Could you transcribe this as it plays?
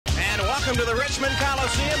Welcome to the Richmond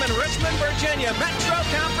Coliseum in Richmond, Virginia. Metro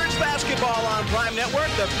Conference basketball on Prime Network.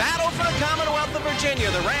 The battle for the Commonwealth of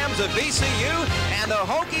Virginia. The Rams of VCU and the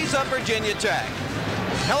Hokies of Virginia Tech.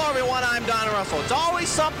 Hello, everyone. I'm Don Russell. It's always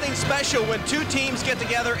something special when two teams get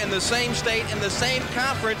together in the same state, in the same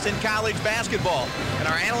conference in college basketball. And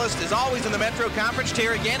our analyst is always in the Metro Conference,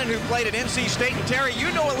 Terry Gannon, who played at NC State. And Terry,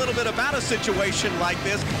 you know a little bit about a situation like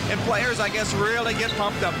this, and players, I guess, really get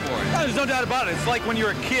pumped up for it. No, there's no doubt about it. It's like when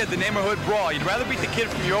you're a kid, the neighborhood brawl. You'd rather beat the kid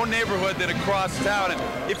from your own neighborhood than across town.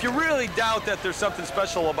 And if you really doubt that there's something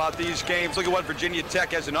special about these games, look at what Virginia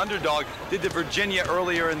Tech, as an underdog, did to Virginia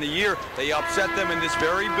earlier in the year. They upset them in this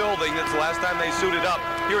very building. That's the last time they suited up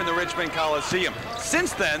here in the Richmond Coliseum.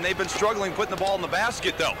 Since then, they've been struggling putting the ball in the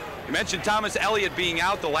basket, though. You mentioned Thomas Elliott being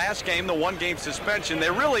out the last game, the one-game suspension.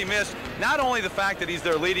 They really missed not only the fact that he's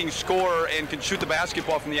their leading scorer and can shoot the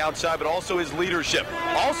basketball from the outside, but also his leadership.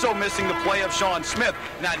 Also missing the play of Sonny Smith,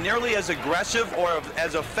 not nearly as aggressive or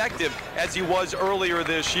as effective as he was earlier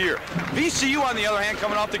this year. VCU, on the other hand,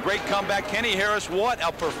 coming off the great comeback. Kenny Harris, what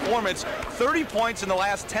a performance. 30 points in the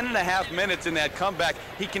last 10.5 minutes in that comeback.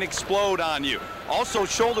 He can explode on you. Also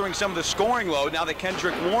shouldering some of the scoring load now that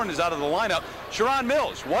Kendrick Warren is out of the lineup. Sherron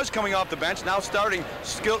Mills was coming off the bench, now starting,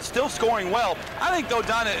 still scoring well. I think, though,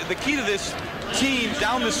 Don, the key to this team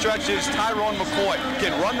down the stretch is Tyrone McCoy.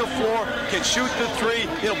 Can run the floor, can shoot the three,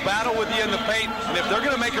 he'll battle with you in the paint, and if they're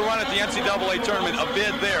going to make a run at the NCAA tournament, a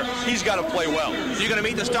bid there, he's got to play well. You're going to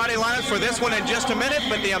meet the starting lineup for this one in just a minute,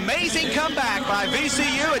 but the amazing comeback by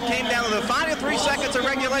VCU, it came down to the final 3 seconds of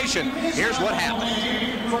regulation. Here's what happened.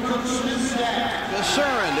 The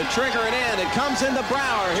Sherron to trigger it in. It comes into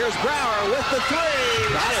Brower. Here's Brower with the three.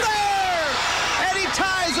 That's there! And he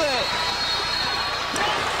ties it!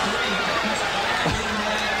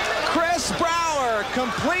 Chris Brower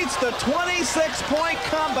completes the 26-point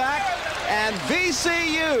comeback, and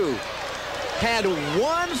VCU had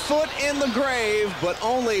 1 foot in the grave, but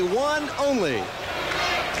only one only.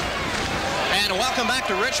 And welcome back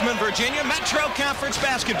to Richmond, Virginia. Metro Conference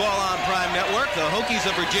basketball on Prime Network. The Hokies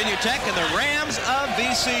of Virginia Tech and the Rams of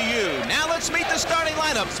VCU. Now let's meet the starting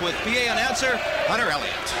lineups with PA announcer Hunter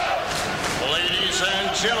Elliott. Ladies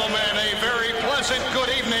and gentlemen, a very pleasant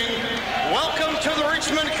good evening. Welcome to the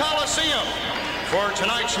Richmond Coliseum for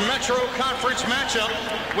tonight's Metro Conference matchup,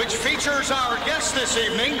 which features our guests this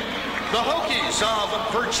evening, the Hokies of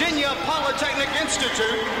Virginia Polytechnic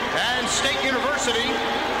Institute and State University,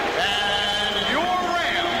 and your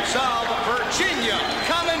Rams of Virginia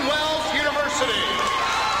Commonwealth University.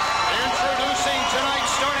 Introducing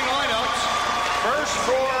tonight's starting lineups. First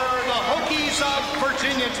for the Hokies of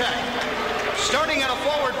Virginia Tech. Starting at a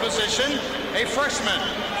forward position, a freshman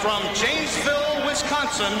from Janesville,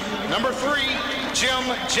 Wisconsin, number 3, Jim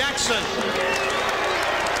Jackson.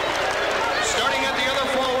 Starting at the other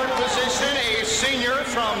forward position, a senior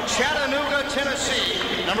from Chattanooga, Tennessee,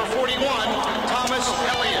 number 41, Thomas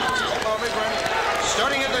Elliott.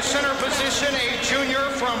 Starting at the center position, a junior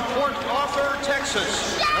from Port Arthur,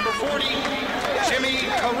 Texas, number 40, Jimmy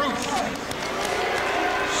Caruth.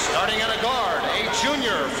 Starting at a guard, a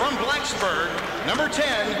junior from Blacksburg, number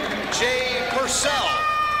 10, Jay Purcell.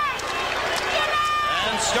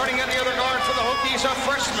 And starting at the other guard for the Hokies, a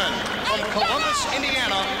freshman from Columbus,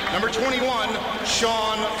 Indiana, number 21,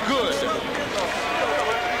 Sean Good.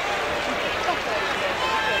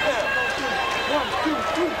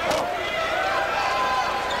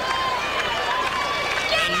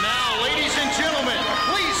 And now, ladies and gentlemen,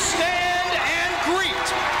 please stand and greet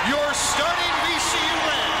your starting VCU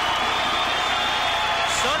Rams.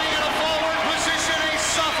 Starting at a forward position, a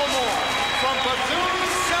sophomore from Bethune,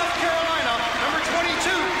 South Carolina, number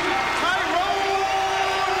 22, Tyrone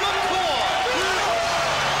McCoy.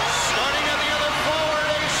 Starting at the other forward,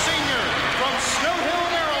 a senior from Snow Hill,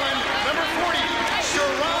 Maryland, number 40,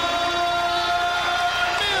 Sherron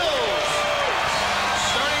Mills.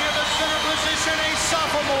 Starting at the center position, a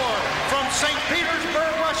sophomore from St.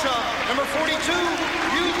 Petersburg, Russia, number 42,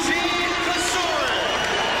 Eugene Kasorin.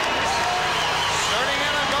 Starting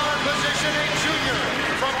at a guard position, a junior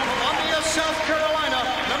from Columbia, South Carolina,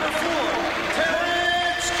 number 4,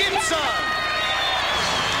 Terrence Gibson.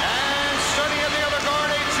 And starting at the other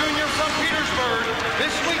guard, a junior from Petersburg,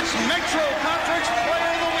 this week's Metro Conference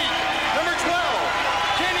Player of the Week, number 12,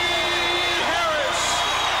 Kenny Harris.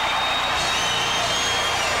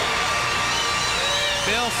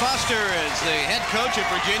 Bill Foster is the head coach at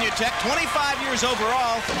Virginia Tech, 25 years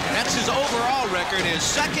overall. That's his overall record, his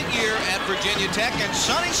second year at Virginia Tech. And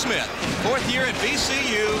Sonny Smith, 4th year at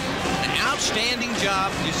VCU, an outstanding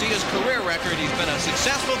job. You see his career record. He's been a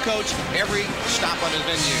successful coach every stop on his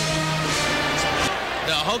venue.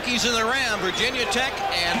 The Hokies and the Ram, Virginia Tech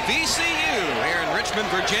and VCU here in Richmond,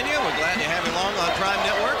 Virginia. We're glad to have you along on Prime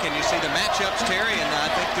Network. And you see the matchups, Terry, and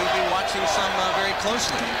I think you'll be watching some very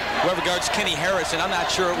closely. Whoever guards Kenny Harris, and I'm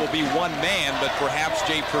not sure it will be one man, but perhaps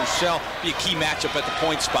Jay Purcell be a key matchup at the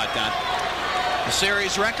point spot, Don. The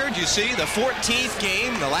series record, you see, the 14th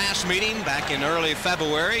game, the last meeting back in early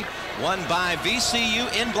February, won by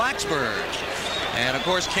VCU in Blacksburg. And, of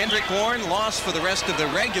course, Kendrick Warren lost for the rest of the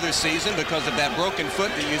regular season because of that broken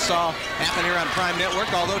foot that you saw happen here on Prime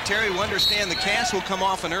Network. Although, Terry, we understand the cast will come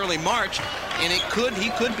off in early March, and he could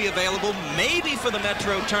be available maybe for the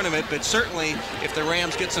Metro tournament, but certainly if the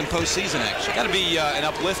Rams get some postseason action. Got to be an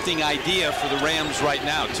uplifting idea for the Rams right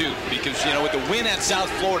now, too, because, you know, with the win at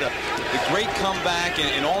South Florida, the great comeback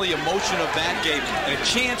and all the emotion of that game, and a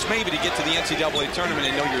chance maybe to get to the NCAA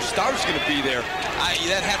tournament and know your star's going to be there,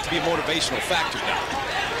 that has to be a motivational factor now.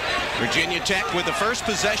 Virginia Tech with the first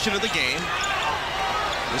possession of the game.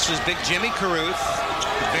 This is big Jimmy Carruth.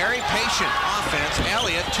 Very patient offense.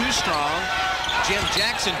 Elliott too strong. Jim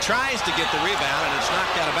Jackson tries to get the rebound, and it's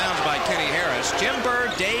knocked out of bounds by Kenny Harris. Jim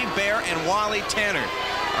Bird, Dave Bear, and Wally Tanner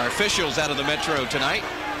are officials out of the Metro tonight.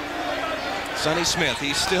 Sonny Smith,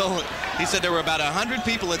 he said there were about 100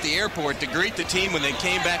 people at the airport to greet the team when they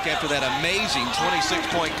came back after that amazing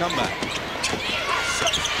 26-point comeback.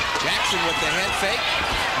 Jackson with the head fake.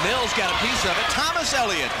 Mills got a piece of it. Thomas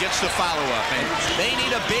Elliott gets the follow-up, and they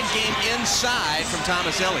need a big game inside from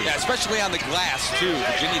Thomas Elliott. Yeah, especially on the glass, too.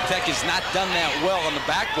 Virginia Tech has not done that well on the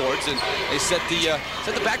backboards, and they set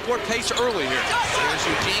the backboard pace early here. There's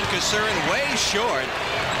Eugene Kasurin way short.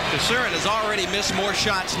 Kasurin has already missed more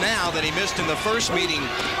shots now than he missed in the first meeting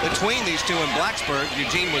between these two in Blacksburg.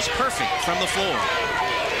 Eugene was perfect from the floor.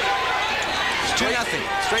 It's 2-0.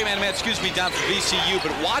 Straight man, excuse me, down for VCU,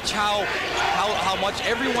 but watch how much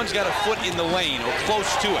everyone's got a foot in the lane or close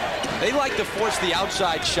to it. They like to force the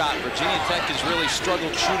outside shot. Virginia Tech has really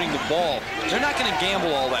struggled shooting the ball. They're not going to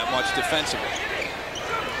gamble all that much defensively.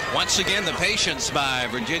 Once again, the patience by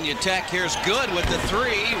Virginia Tech. Here's Good with the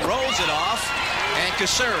three, rolls it off, and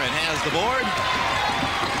Kasurin has the board.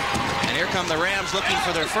 And here come the Rams looking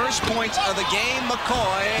for their first points of the game.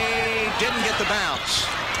 McCoy didn't get the bounce.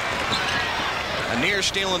 A near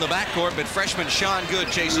steal in the backcourt, but freshman Sean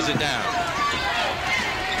Good chases it down.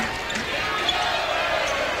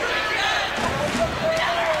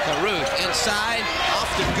 Carruth inside,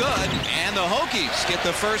 off to Good, and the Hokies get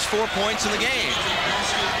the first 4 points in the game.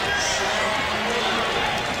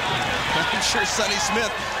 I'm sure Sonny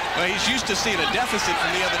Smith, well, he's used to seeing a deficit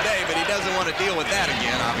from the other day, but he doesn't want to deal with that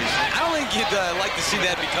again, obviously. I don't think you'd like to see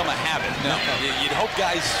that become a habit. No. You'd hope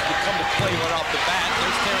guys would come to play right off the bat.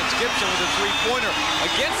 There's Terrence Gibson with a three-pointer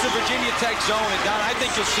against the Virginia Tech zone. And, Don, I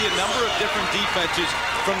think you'll see a number of different defenses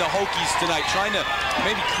from the Hokies tonight, trying to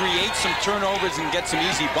maybe create some turnovers and get some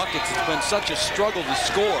easy buckets. It's been such a struggle to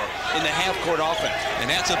score in the half-court offense. And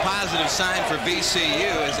that's a positive sign for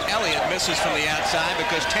VCU as Elliott misses from the outside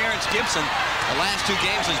because Terrence Gibson, the last two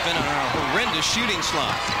games, has been a horrendous shooting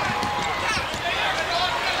slump.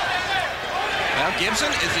 Well,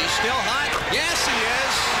 Gibson, is he still hot? Yes, he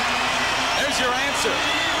is. There's your answer.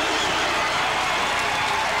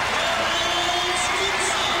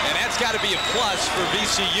 And that's got to be a plus for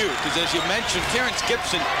VCU because, as you mentioned, Terrence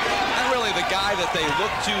Gibson, not really the guy that they look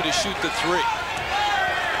to shoot the three.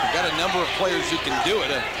 You've got a number of players who can do it.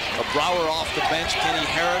 A Brower off the bench, Kenny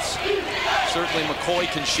Harris. Certainly McCoy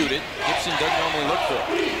can shoot it. Gibson doesn't normally look for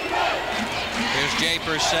it. Here's Jay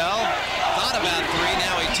Purcell. Thought about three,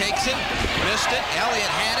 now he takes it. Missed it.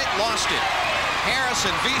 Elliott had it, lost it.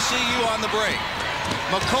 Harrison, VCU on the break.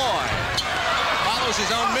 McCoy follows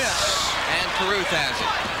his own miss, and Carruth has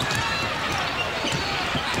it.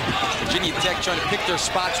 Virginia Tech trying to pick their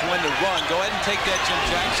spots when to run. Go ahead and take that, Jim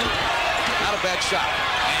Jackson. Not a bad shot.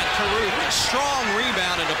 And Carruth, strong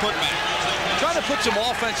rebound and a putback. Trying to put some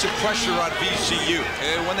offensive pressure on VCU.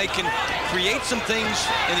 When they can create some things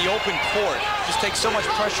in the open court, just take so much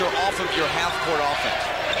pressure off of your half-court offense.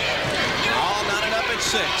 All knotted up at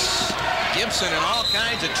 6. Gibson in all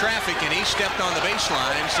kinds of traffic, and he stepped on the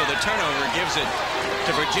baseline, so the turnover gives it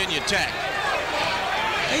to Virginia Tech.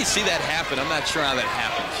 Hey, you see that happen. I'm not sure how that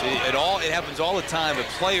happens. It happens all the time, but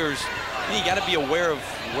players, you got to be aware of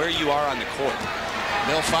where you are on the court.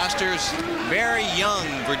 Bill Foster's very young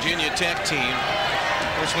Virginia Tech team.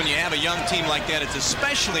 Of course, when you have a young team like that, it's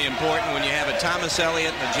especially important when you have a Thomas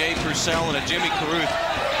Elliott, a Jay Purcell, and a Jimmy Carruth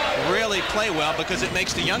really play well because it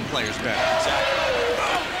makes the young players better.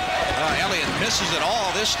 Elliott misses it all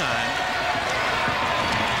this time.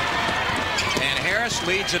 And Harris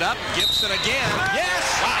leads it up. Gibson again. Yes!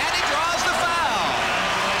 Wow. And he draws the foul.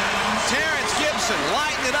 Terrence Gibson Gibson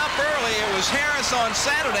lighting it up early. It was Harris on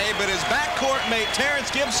Saturday, but his backcourt mate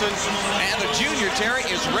Terrence Gibson and the junior Terry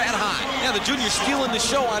is red hot. Yeah, the junior stealing the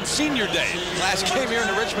show on senior day. Last game here in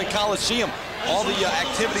the Richmond Coliseum. All the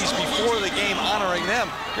activities before the game honoring them.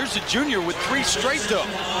 Here's the junior with 3 straight though.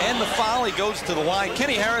 And the foul, he goes to the line.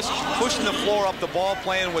 Kenny Harris pushing the floor up the ball,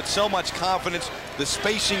 playing with so much confidence. The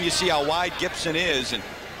spacing, you see how wide Gibson is. And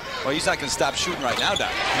well, he's not going to stop shooting right now,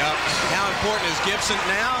 Doc. No. How important is Gibson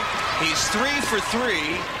now? He's 3 for 3.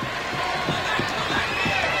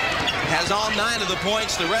 Has all 9 of the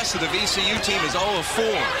points. The rest of the VCU team is 0 of 4.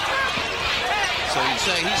 So you'd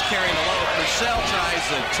say he's carrying the load. Purcell tries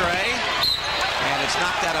the tray. And it's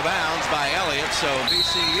knocked out of bounds by Elliott, so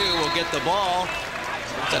VCU will get the ball.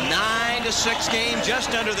 It's a 9-6 game,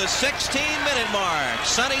 just under the 16-minute mark.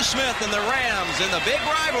 Sonny Smith and the Rams in the big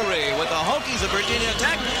rivalry with the Hokies of Virginia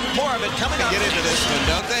Tech. More of it coming up. Get into this one,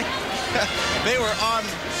 don't they? They were on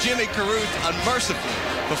Jimmy Carruth unmercifully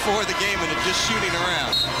before the game and just shooting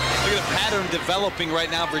around. Look at the pattern developing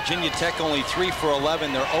right now. Virginia Tech only 3 for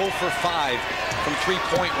 11. They're 0 for 5 from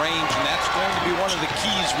three-point range, and that's going to be one of the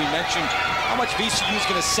keys. We mentioned how much VCU is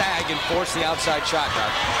going to sag and force the outside shot,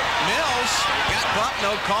 Doc. Mills got bumped,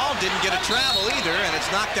 no call, didn't get a travel either, and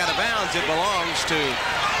it's knocked out of bounds. It belongs to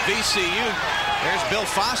VCU. There's Bill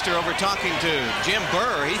Foster over talking to Jim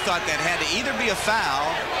Burr. He thought that had to either be a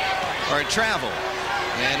foul or a travel,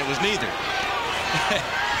 and it was neither.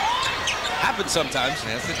 Happens sometimes.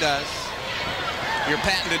 Yes, it does. Your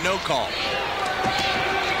patented no call.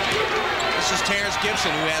 This is Terrence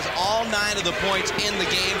Gibson, who has all 9 of the points in the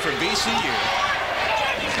game for VCU.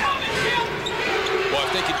 Well,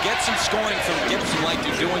 if they could get some scoring from Gibson like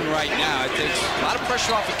they're doing right now, it takes a lot of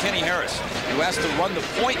pressure off of Kenny Harris, who has to run the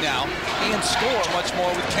point now and score much more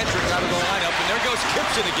with Kendrick out of the lineup. And there goes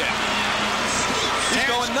Gibson again. He's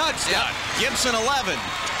going nuts. Yep. Gibson 11.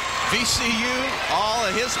 VCU, all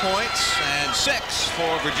of his points, and 6 for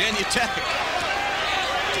Virginia Tech.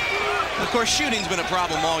 Of course, shooting's been a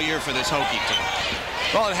problem all year for this Hokie team.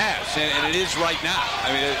 Well, it has, and it is right now.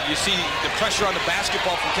 I mean, you see the pressure on the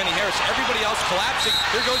basketball from Kenny Harris. Everybody else collapsing.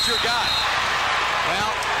 Here goes your guy.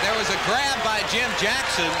 Well, there was a grab by Jim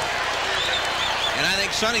Jackson, and I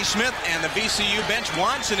think Sonny Smith and the VCU bench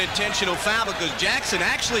wants an intentional foul because Jackson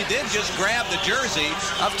actually did just grab the jersey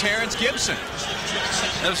of Terrence Gibson.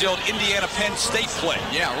 That was the old Indiana Penn State play.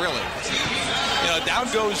 Yeah, really. You know, down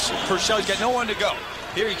goes Purcell. He's got no one to go.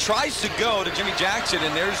 Here he tries to go to Jimmy Jackson,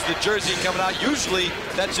 and there's the jersey coming out. Usually,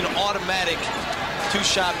 that's an automatic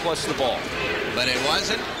 2-shot plus the ball. But it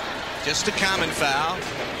wasn't. Just a common foul.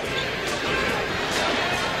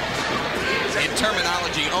 In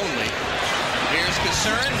terminology only. Here's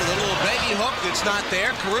Concern with a little baby hook that's not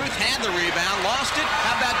there. Carruth had the rebound, lost it.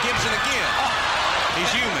 How about Gibson again? Oh,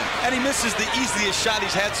 he's human. And he misses the easiest shot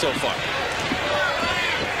he's had so far.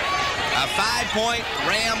 A 5-point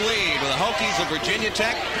Ram lead with the Hokies of Virginia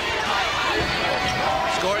Tech.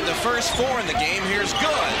 Scored the first 4 in the game. Here's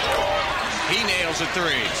Good. He nails a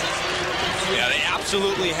 3. Yeah, they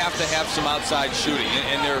absolutely have to have some outside shooting,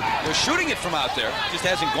 and they're shooting it from out there. Just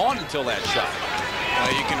hasn't gone until that shot.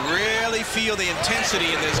 Well, you can really feel the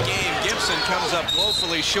intensity in this game. Gibson comes up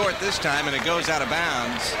woefully short this time, and it goes out of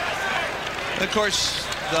bounds. Of course,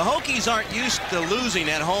 the Hokies aren't used to losing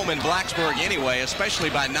at home in Blacksburg anyway, especially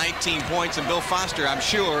by 19 points. And Bill Foster, I'm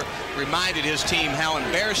sure, reminded his team how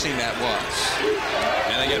embarrassing that was.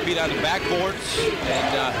 And they got beat on the backboards, and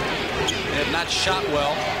they have not shot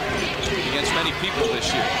well against many people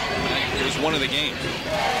this year. It was one of the games.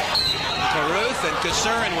 Carruth and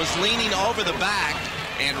Concern was leaning over the back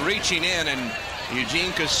and reaching in, and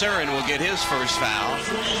Eugene Concern will get his first foul.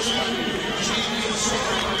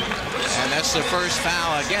 And that's the first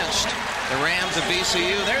foul against the Rams of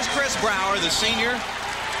VCU. There's Chris Brower, the senior.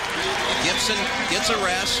 Gibson gets a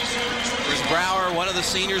rest. Chris Brower, one of the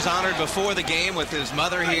seniors honored before the game with his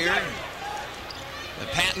mother here. The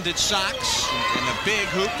patented socks and the big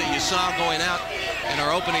hoop that you saw going out in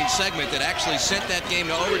our opening segment that actually sent that game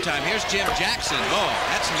to overtime. Here's Jim Jackson. Oh,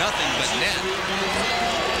 that's nothing but net.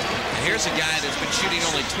 And here's a guy that's been shooting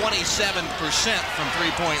only 27% from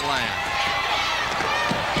three-point land.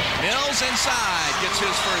 Mills inside, gets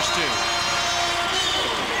his first 2.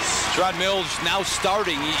 Sherron Mills now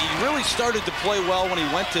starting. He really started to play well when he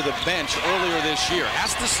went to the bench earlier this year.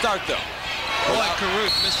 Has to start, though. Boy,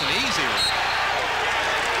 Carruth missed an easy one.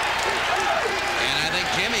 And I think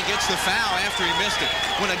Jimmy gets the foul after he missed it.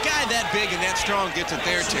 When a guy that big and that strong gets it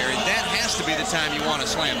there, Terry, that has to be the time you want to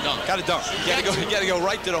slam dunk. Got to dunk. You got to go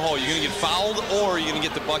right to the hole. You're going to get fouled or you're going to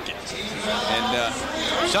get the bucket. And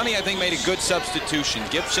Sonny, I think, made a good substitution.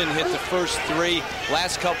 Gibson hit the first three.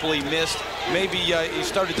 Last couple he missed. Maybe he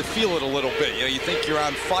started to feel it a little bit. You know, you think you're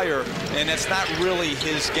on fire, and that's not really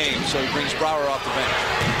his game. So he brings Brower off the bench.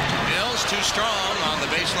 Mills too strong on the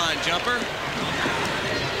baseline jumper.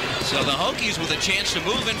 So the Hokies with a chance to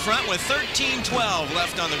move in front with 13-12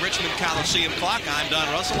 left on the Richmond Coliseum clock. I'm Don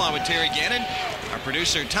Russell, along with Terry Gannon, our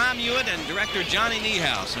producer Tom Hewitt, and director Johnny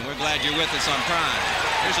Niehaus. And we're glad you're with us on Prime.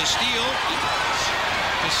 There's a steal.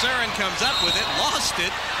 Sherron comes up with it, lost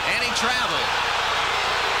it, and he traveled.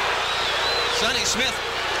 Sonny Smith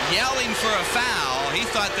yelling for a foul. He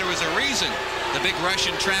thought there was a reason. The big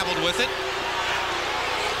Russian traveled with it.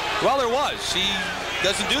 Well, there was. He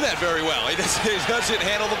doesn't do that very well. He doesn't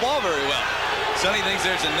handle the ball very well. Sonny thinks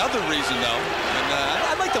there's another reason, though. And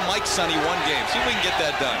I'd like to mic Sonny one game. See if we can get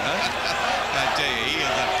that done, huh? I tell you, he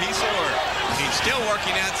is a piece of work. He's still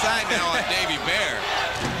working outside now on Davy Bear.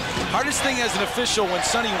 Hardest thing as an official when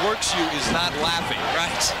Sonny works you is not laughing.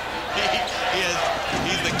 Right.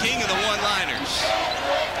 He's the king of the one-liners.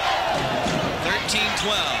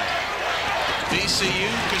 13-12. VCU,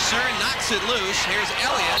 Sherron knocks it loose. Here's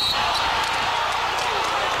Elliott.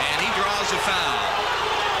 And he draws a foul.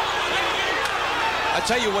 I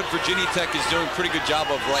tell you what Virginia Tech is doing a pretty good job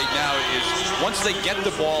of right now is once they get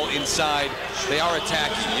the ball inside, they are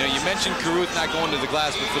attacking. You know, you mentioned Caruth not going to the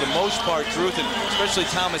glass, but for the most part, Caruth and especially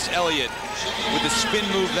Thomas Elliott with the spin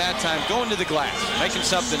move that time, going to the glass, making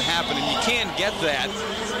something happen, and you can't get that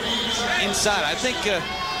inside. I think, you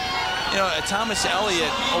know, Thomas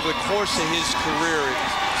Elliott over the course of his career,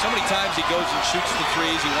 so many times he goes and shoots the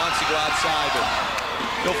threes, he wants to go outside, but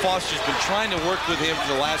Bill Foster's been trying to work with him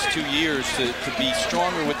for the last 2 years to be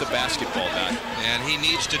stronger with the basketball now. And he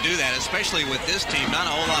needs to do that, especially with this team. Not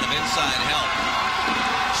a whole lot of inside help.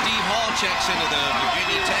 Steve Hall checks into the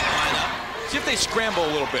Virginia Tech lineup. See if they scramble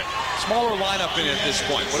a little bit. Smaller lineup in at this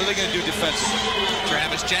point. What are they going to do defensively?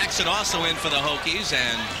 Travis Jackson also in for the Hokies,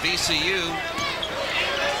 and VCU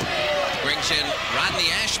brings in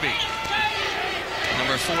Rodney Ashby,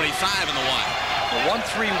 number 45 in the one. The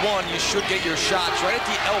 1-3-1, you should get your shots right at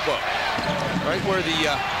the elbow. Right where the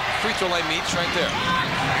free throw line meets, right there.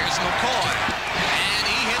 Here's McCoy. And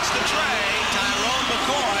he hits the tray. Tyrone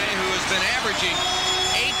McCoy, who has been averaging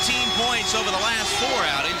 18 points over the last 4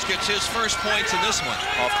 outings, gets his first points in this one.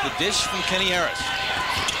 Off the dish from Kenny Harris.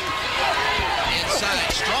 Inside.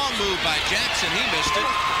 Strong move by Jackson. He missed it.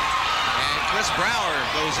 And Chris Brower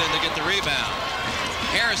goes in to get the rebound.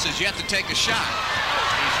 Harris has yet to take a shot.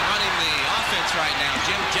 He's running the offense right now.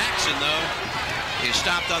 Jim Jackson, though, is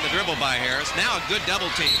stopped on the dribble by Harris. Now a good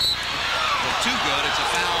double team. But too good. It's a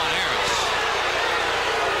foul on Harris.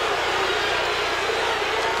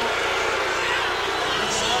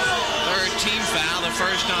 Third team foul, the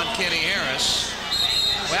first on Kenny Harris.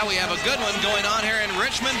 Well, we have a good one going on here in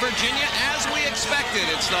Richmond, Virginia, as we expected.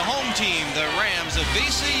 It's the home team, the Rams of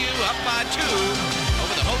VCU, up by 2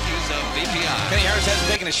 over the Hokies of VPI. Kenny Harris hasn't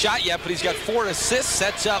taken a shot yet, but he's got 4 assists.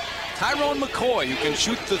 Sets up Tyrone McCoy, who can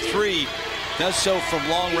shoot the 3. Does so from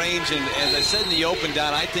long range, and as I said in the open,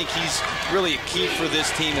 Don, I think he's really a key for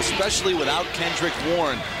this team, especially without Kendrick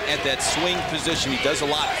Warren at that swing position. He does a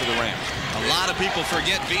lot for the Rams. A lot of people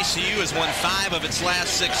forget VCU has won 5 of its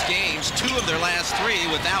last 6 games, 2 of their last 3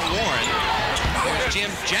 without Warren. There's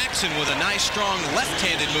Jim Jackson with a nice, strong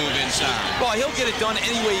left-handed move inside. Well, he'll get it done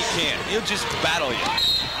any way he can. He'll just battle you.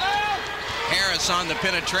 Harris on the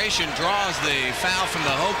penetration draws the foul from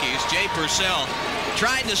the Hokies. Jay Purcell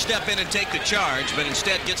tried to step in and take the charge, but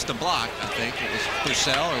instead gets the block. I think it was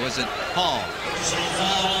Purcell, or was it Hall?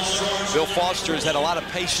 Bill Foster has had a lot of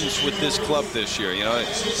patience with this club this year. You know,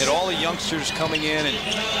 had all the youngsters coming in, and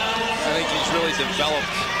I think he's really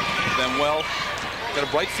developed them well. Got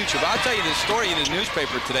a bright future. But I'll tell you the story in his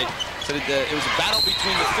newspaper today. Said it was a battle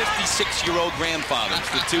between the 56-year-old grandfathers,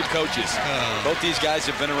 the 2 coaches. Both these guys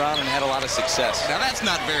have been around and had a lot of success. Now, that's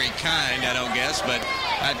not very kind, I don't guess, but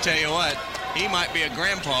I tell you what, he might be a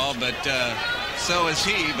grandpa, but so is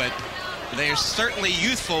he. But they're certainly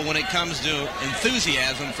youthful when it comes to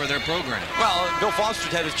enthusiasm for their program. Well, Bill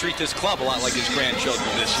Foster's had to treat this club a lot like his grandchildren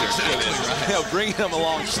this year. Exactly right. You know, bringing them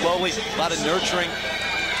along slowly, a lot of nurturing.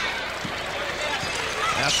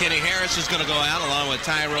 Now Kenny Harris is going to go out along with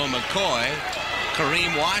Tyrone McCoy,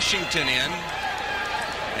 Kareem Washington in,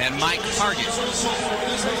 and Mike Hargett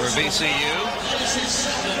for VCU.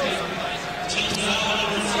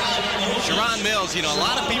 Sherron Mills, you know, a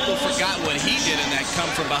lot of people forgot what he did in that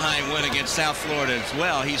come-from-behind win against South Florida as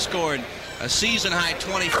well. He scored a season-high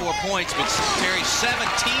 24 points, but Terry, 17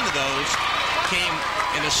 of those came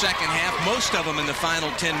in the second half, most of them in the final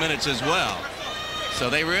 10 minutes as well. So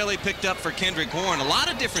they really picked up for Kendrick Warren. A lot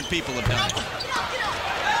of different people have done it.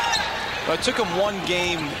 Well, it took them one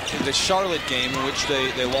game, the Charlotte game, in which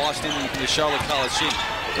they lost in the Charlotte Coliseum.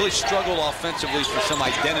 Really struggled offensively for some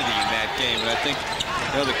identity in that game. And I think,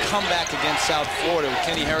 you know, the comeback against South Florida with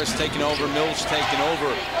Kenny Harris taking over, Mills taking over,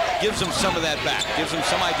 gives them some of that back. Gives them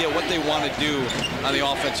some idea what they want to do on the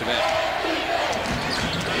offensive end.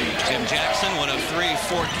 Tim Jackson, one of 3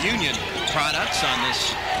 Fort Union products on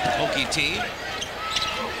this Hokie team.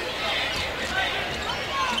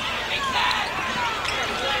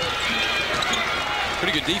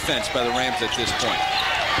 Pretty good defense by the Rams at this point.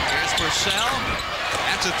 Here's Purcell.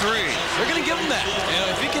 That's a 3. They're going to give him that. You know,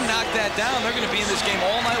 if he can knock that down, they're going to be in this game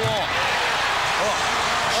all night long.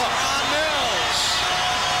 Sherron Mills.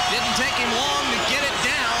 Didn't take him long to get it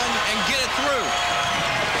down and get it through.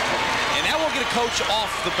 And that will get a coach off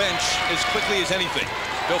the bench as quickly as anything.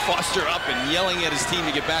 Bill Foster up and yelling at his team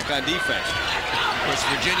to get back on defense. Of course,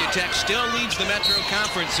 Virginia Tech still leads the Metro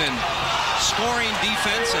Conference in scoring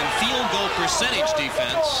defense and field goal percentage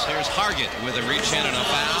defense. Here's Hargett with a reach in and a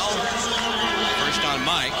foul. First on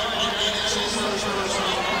Mike.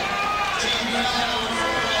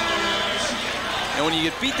 And when you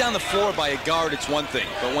get beat down the floor by a guard, it's one thing.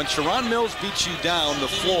 But when Sherron Mills beats you down the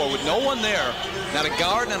floor with no one there, not a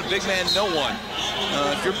guard, not a big man, no one,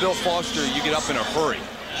 if you're Bill Foster, you get up in a hurry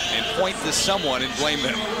and point to someone and blame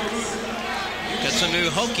them. Got some new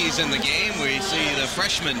Hokies in the game. We see the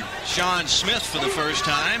freshman Sonny Smith for the first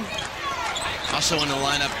time. Also in the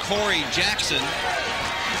lineup, Corey Jackson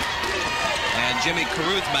and Jimmy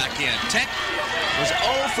Caruth back in. Tech was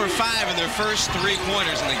 0 for 5 in their first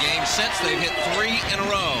 3-pointers in the game. Since they've hit 3 in a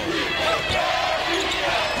row.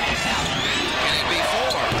 Can it be 4?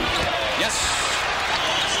 Yes.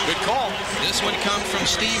 Good call. This one comes from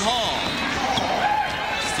Steve Hall.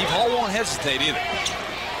 Steve Hall won't hesitate either.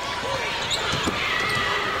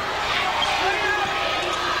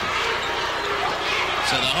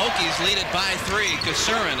 So the Hokies lead it by 3.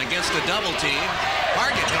 Kasurin against a double team.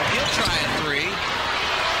 Hargett, he'll try a 3.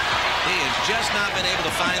 He has just not been able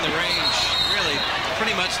to find the range, really,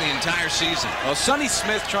 pretty much the entire season. Well, Sonny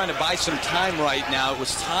Smith trying to buy some time right now. It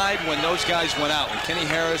was tied when those guys went out. When Kenny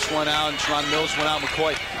Harris went out and Sherron Mills went out,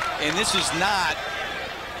 McCoy. And this is not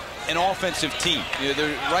an offensive team. You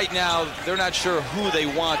know, right now, they're not sure who they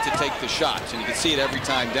want to take the shots. And you can see it every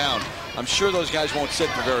time down. I'm sure those guys won't sit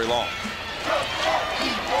for very long.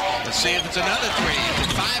 Let's see if it's another 3. Is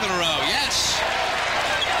it 5 in a row? Yes.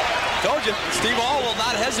 Told you, Steve Hall will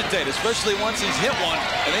not hesitate, especially once he's hit one.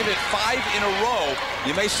 And they've hit 5 in a row.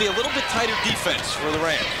 You may see a little bit tighter defense for the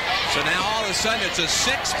Rams. So now all of a sudden it's a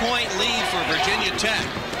 6-point lead for Virginia Tech.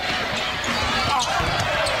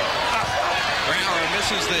 Brower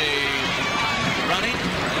misses the running.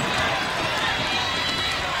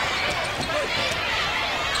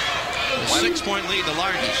 A 6-point lead, the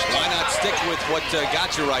largest. Why not stick with what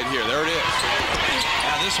got you right here? There it is.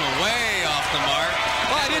 Now this one way off the mark.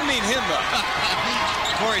 Well, I didn't mean him, though.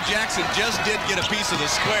 Corey Jackson just did get a piece of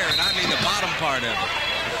the square, and I mean the bottom part of it.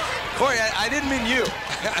 Corey, I didn't mean you.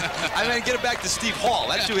 I mean, get it back to Steve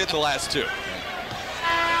Hall. That's who hit the last 2. Now,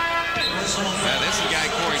 this is the guy,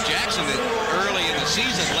 Corey Jackson, that early in the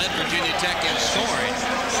season led Virginia Tech in scoring.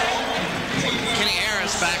 Kenny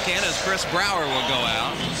Harris back in as Chris Brower will go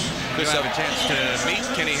out. We'll have a chance to meet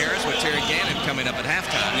Kenny Harris with Terry Gannon coming up at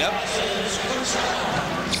halftime. Yep.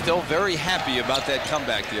 Still very happy about that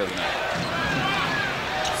comeback the other night.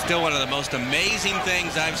 Still one of the most amazing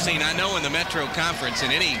things I've seen. I know in the Metro Conference,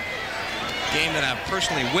 in any game that I've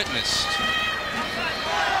personally witnessed,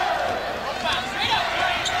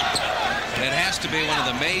 it has to be one of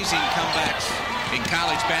the amazing comebacks in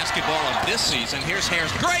college basketball of this season. Here's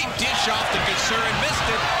Harris. Great dish off the Kasurin, missed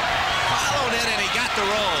it. Followed it, and he got the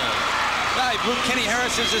roll. He blew Kenny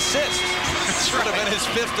Harris's assist. This would have been his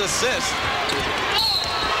 5th assist.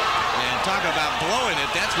 And talk about blowing it.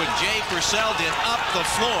 That's what Jay Purcell did up the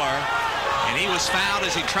floor. And he was fouled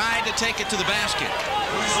as he tried to take it to the basket.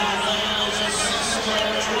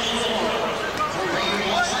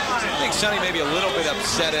 I think Sonny may be a little bit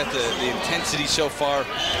upset at the intensity so far,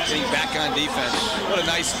 getting back on defense. What a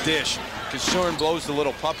nice dish. Kasurin blows the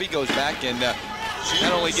little puppy, goes back, and not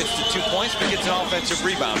only gets the 2 points, but gets an offensive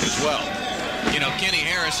rebound as well. You know, Kenny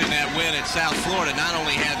Harris in that win at South Florida not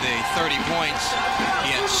only had the 30 points,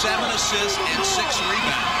 he had 7 assists and 6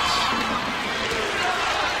 rebounds.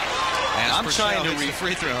 And I'm trying to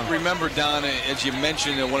remember, Don, as you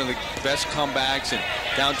mentioned, one of the best comebacks and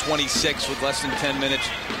down 26 with less than 10 minutes.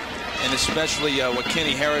 And especially what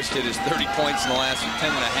Kenny Harris did is 30 points in the last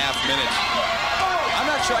 10.5 minutes. I'm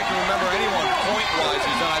not sure I can remember anyone point-wise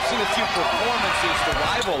who's done. I've seen a few performances to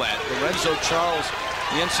rival that. Lorenzo Charles,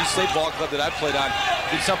 the NC State ball club that I played on,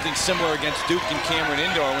 did something similar against Duke and Cameron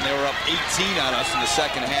Indoor when they were up 18 on us in the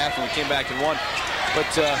second half, and we came back and won. But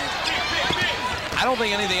I don't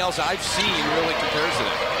think anything else I've seen really compares to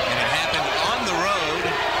that. And it happened on the road.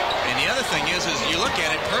 And the other thing is you look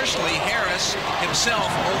at it personally, Harris himself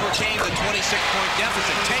overcame the 26-point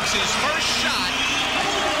deficit, takes his first shot,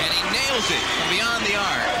 and he nails it from beyond the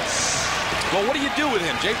arc. Well, what do you do with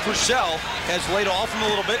him? Jay Purcell has laid off him a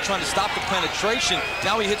little bit, trying to stop the penetration.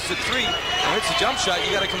 Now he hits the three, or hits the jump shot.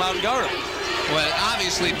 You got to come out and guard him. Well, it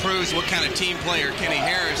obviously proves what kind of team player Kenny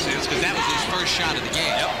Harris is, because that was his first shot of the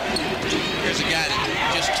game. Yep. Here's a guy that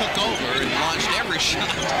just took over and launched every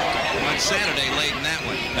shot on Saturday late in that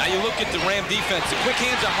one. Now you look at the Ram defense. The quick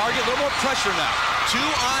hands of Hargett, a little more pressure now.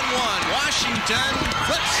 2-on-1. Washington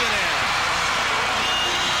flips it in.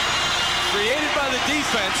 Created by the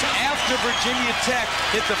defense after Virginia Tech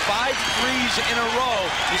hit the 5 threes in a row.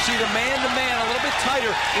 You see the man-to-man a little bit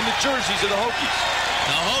tighter in the jerseys of the Hokies.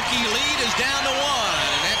 The Hokie lead is down to 1,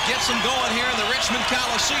 and that gets them going here in the Richmond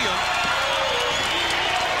Coliseum.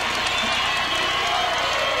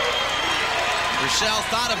 Purcell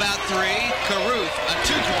thought about 3. Carruth, a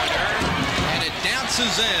 2-pointer, and it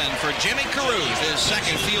bounces in for Jimmy Carruth, his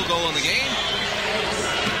second field goal in the game.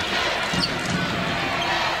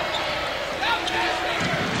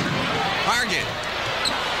 Hargett.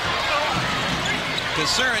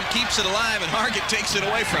 Concern keeps it alive, and Hargett takes it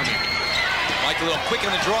away from him. Like a little quick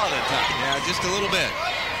in the draw that time. Yeah, just a little bit.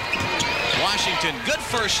 Washington, good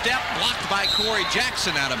first step, blocked by Corey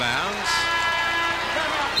Jackson out of bounds.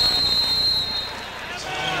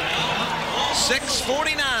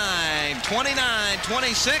 6:49,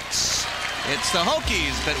 29-26. It's the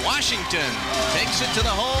Hokies, but Washington takes it to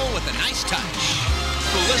the hole with a nice touch.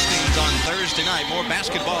 Cool listings on Thursday night. More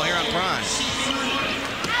basketball here on Prime.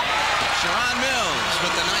 Sherron Mills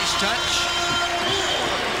with a nice touch.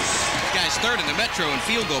 Guy's third in the Metro in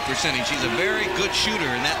field goal percentage. He's a very good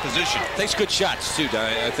shooter in that position. Takes good shots, too.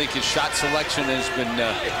 I think his shot selection has been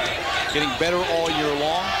getting better all year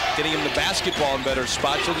long, getting him the basketball in better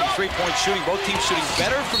spots. So the three-point shooting, both teams shooting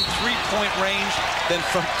better from three-point range than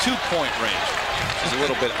from two-point range. It's a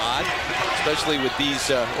little bit odd, especially with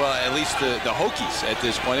these, well, at least the Hokies at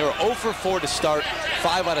this point. They were 0 for 4 to start,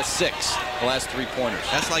 5 out of 6 the last three-pointers.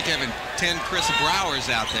 That's like having 10 Chris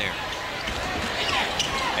Browers out there.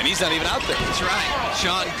 And he's not even out there. That's right.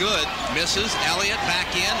 Sean Good misses. Elliott back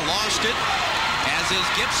in, lost it. As is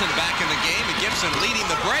Gibson back in the game. And Gibson leading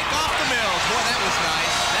the break off the Mills. Boy, that was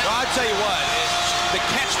nice. Well, I'll tell you what, the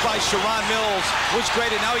catch by Sherron Mills was great,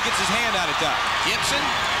 and now he gets his hand on it down. Gibson,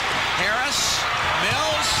 Harris,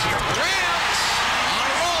 Mills, Rams on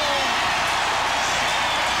a roll.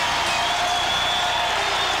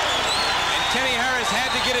 And Kenny Harris had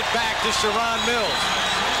to get it back to Sherron Mills,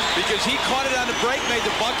 because he caught it on the break, made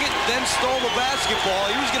the bucket, then stole the basketball.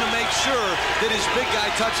 He was going to make sure that his big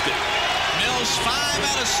guy touched it. Mills 5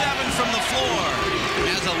 out of 7 from the floor.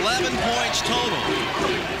 Has 11 points total.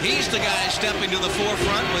 He's the guy stepping to the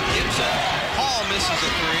forefront with Gibson. Hall misses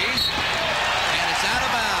a 3. And it's out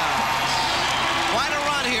of bounds. Quite a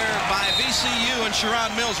run here by VCU and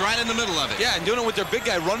Sherron Mills right in the middle of it. Yeah, and doing it with their big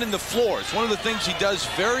guy running the floor. It's one of the things he does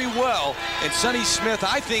very well. And Sonny Smith,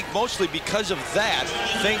 I think mostly because of that,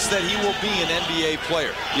 thinks that he will be an NBA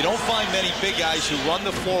player. You don't find many big guys who run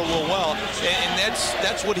the floor real well, and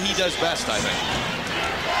that's what he does best, I think.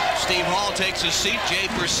 Steve Hall takes his seat.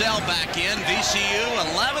 Jay Purcell back in. VCU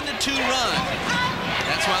 11-2 run.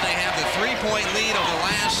 That's why they have the 3-point lead over the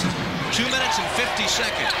last 2 minutes and 50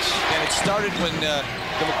 seconds. And it started when the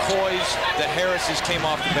McCoys, the Harrises came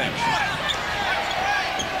off the bench.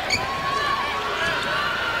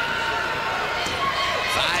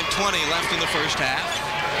 .5:20 left in the first half.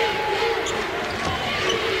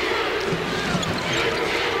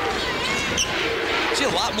 See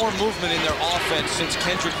a lot more movement in their offense since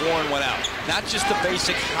Kendrick Warren went out. Not just the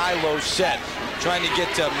basic high-low set, trying to get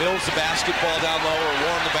Mills the basketball down low or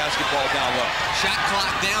Warren the basketball down low. Shot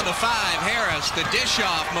clock down to 5. Harris, the dish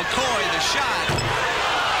off. McCoy, the shot.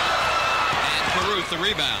 And Carruth, the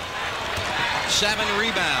rebound. 7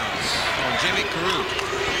 rebounds for Jimmy Carruth.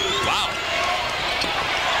 Wow.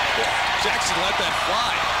 Jackson let that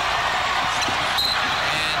fly.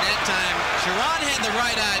 And that time, Sherron had the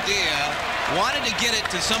right idea. Wanted to get it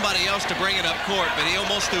to somebody else to bring it up court, but he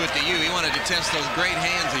almost threw it to you. He wanted to test those great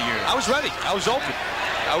hands of yours. I was ready. I was open.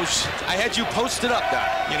 I had you posted up, Doc.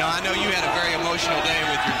 You know, I know you had a very emotional day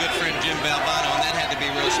with your good friend Jim Valvano, and that had to be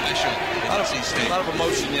real special. A lot of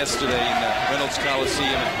emotion yesterday in the Reynolds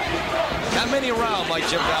Coliseum. Not many around like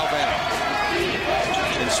Jim Valvano.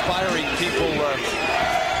 Inspiring people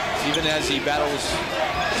even as he battles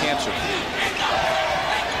cancer.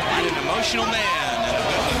 An emotional man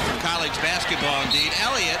for college basketball, indeed.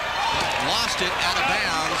 Elliott lost it out of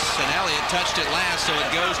bounds, and Elliott touched it last, so it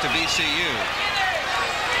goes to VCU.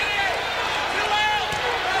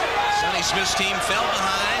 Sonny Smith's team fell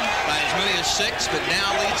behind by as many as 6, but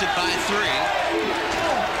now leads it by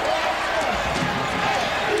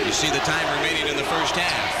 3. You see the time remaining in the first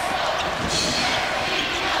half.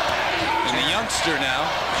 And the youngster now,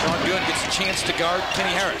 Sean Good, gets a chance to guard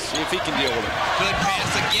Kenny Harris. See if he can deal with it. Good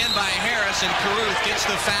pass again by Harris, and Caruth gets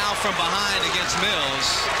the foul from behind against Mills.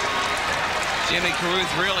 Jimmy Caruth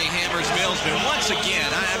really hammers Mills, but once again,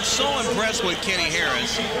 I am so impressed with Kenny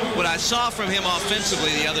Harris. What I saw from him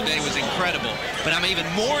offensively the other day was incredible, but I'm even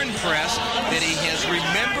more impressed that he has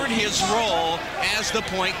remembered his role as the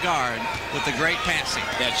point guard with the great passing.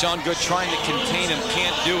 Yeah, Sean Good trying to contain him,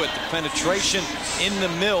 can't do it. The penetration in the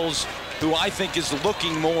Mills, who I think is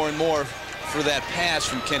looking more and more for that pass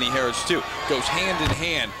from Kenny Harris, too. Goes hand in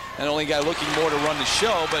hand. Not only guy looking more to run the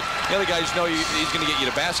show, but the other guys know he's going to get you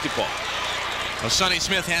to basketball. Well, Sonny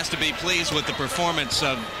Smith has to be pleased with the performance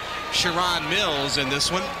of Sherron Mills in this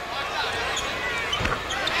one.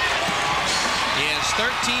 He has 13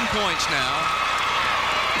 points now.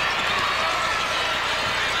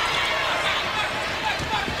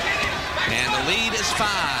 And the lead is 5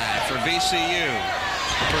 for VCU.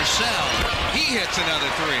 Purcell, he hits another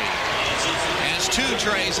 3. Has 2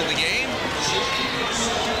 trays in the game.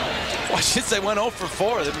 Well, since they went 0 for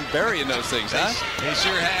 4, they've been burying those things, huh? They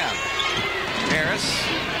sure have. Harris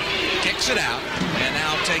kicks it out, and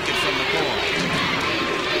now take it from the corner.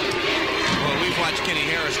 Well, we've watched Kenny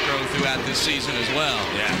Harris grow throughout this season as well.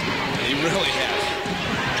 Yeah, he really has.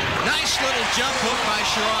 Nice little jump hook by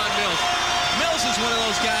Sherron Mills. Mills is one of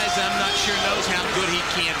those guys that I'm not sure knows how good he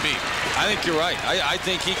can be. I think you're right. I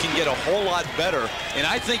think he can get a whole lot better, and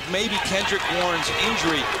I think maybe Kendrick Warren's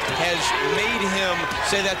injury has made him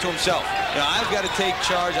say that to himself. You know, I've got to take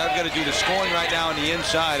charge. I've got to do the scoring right now on the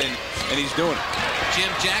inside, and he's doing it.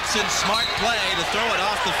 Jim Jackson, smart play to throw it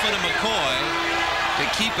off the foot of McCoy to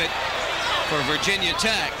keep it for Virginia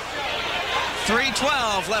Tech.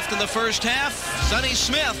 3:12 left in the first half. Sonny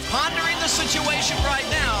Smith pondering the situation right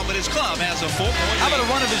now, but his club has a 4-point lead. How about a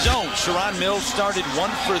run of his own? Sherron Mills started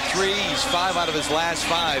 1 for 3. He's 5 out of his last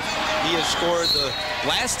 5. He has scored the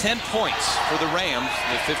last 10 points for the Rams,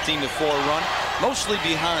 the 15-4 run, mostly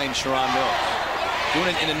behind Sherron Mills.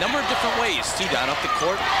 Doing it in a number of different ways, too, down up the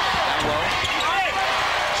court, down low.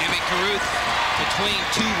 Jimmy Caruth between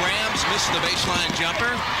 2 Rams, missed the baseline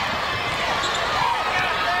jumper.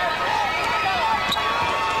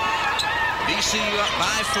 VCU up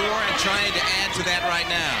by 4 and trying to add to that right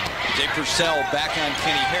now. Jay Purcell back on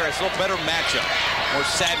Kenny Harris. A little better matchup. More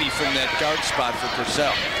savvy from that guard spot for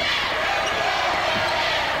Purcell.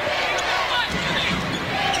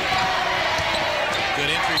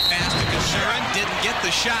 Good entry pass to Sherron. Didn't get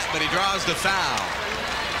the shot, but he draws the foul.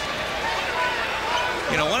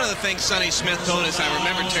 You know, one of the things Sonny Smith told us, I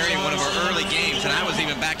remember, Terry, in one of our early games, and I was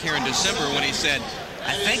even back here in December when he said,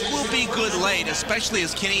 I think we'll be good late, especially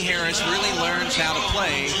as Kenny Harris really learns how to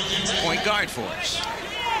play point guard for us.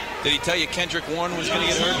 Did he tell you Kendrick Warren was going to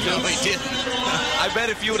get hurt too? No, he didn't. I bet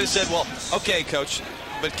if you would have said, well, okay, coach,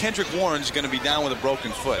 but Kendrick Warren's going to be down with a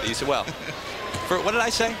broken foot. He said, well, what did I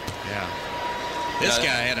say? Yeah. This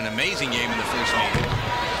guy had an amazing game in the first meeting.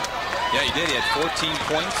 Yeah, he did. He had 14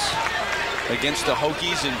 points against the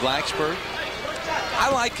Hokies in Blacksburg. I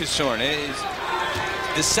like Kasurn. He's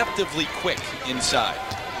deceptively quick inside.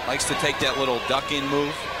 Likes to take that little duck-in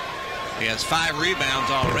move. He has 5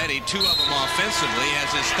 rebounds already, 2 of them offensively.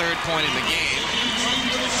 Has his 3rd point in the game.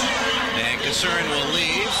 And Kasurn will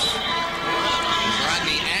leave.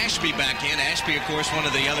 Rodney Ashby back in. Ashby, of course, one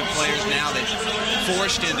of the other players now that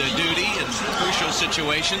forced into duty in crucial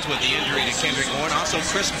situations with the injury to Kendrick Warren. Also,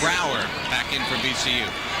 Chris Brower back in for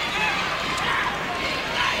VCU.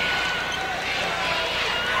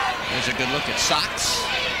 There's a good look at Sox.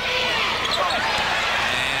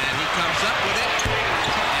 And he comes up with it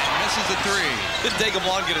and misses a 3. Didn't take him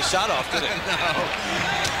long to get a shot off, did it? No.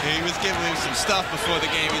 He was giving him some stuff before the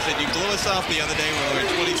game. He said, you blew us off the other day when we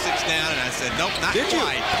were 26 down. And I said, nope, not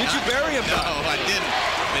quite. Did you bury him? No, I didn't.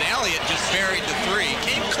 But Elliott just buried the 3.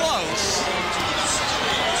 Came close.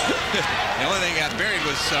 The only thing got buried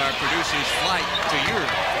was our producer's flight to your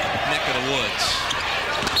neck of the woods.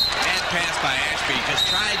 And pass by Ashby. Just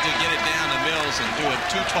tried to get it down to Mills and do it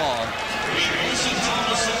too tall.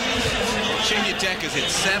 Virginia Tech has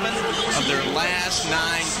hit 7 of their last 9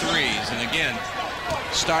 threes. And again,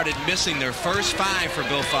 started missing their first 5 for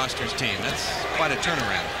Bill Foster's team. That's quite a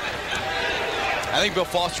turnaround. I think Bill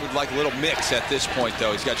Foster would like a little mix at this point,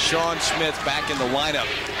 though. He's got Sherron Smith back in the lineup.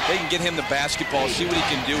 They can get him the basketball, see what he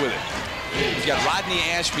can do with it. He's got Rodney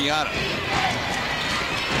Ashby on him.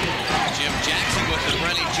 Jim Jackson with the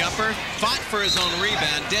running jumper. Fought for his own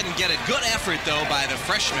rebound. Didn't get a good effort, though, by the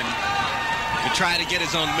freshman to try to get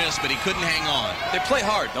his own miss, but he couldn't hang on. They play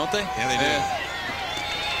hard, don't they? Yeah, they do.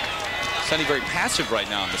 Sonny very passive right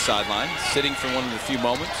now on the sideline, sitting for one of the few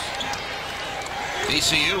moments.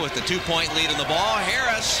 VCU with the 2-point lead on the ball.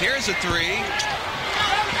 Harris, here's a 3.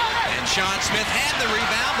 And Sean Smith had the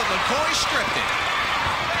rebound, but McCoy stripped it.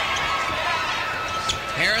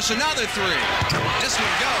 Harris, another 3. This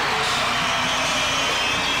one goes.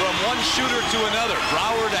 From one shooter to another,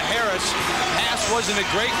 Brower to Harris. Pass wasn't a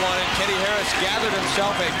great one, and Kenny Harris gathered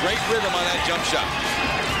himself a great rhythm on that jump shot.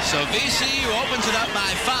 So VCU opens it up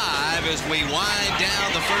by 5 as we wind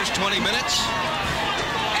down the first 20 minutes.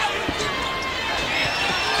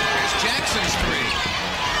 Jackson's 3.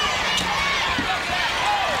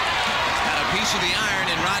 Got a piece of the iron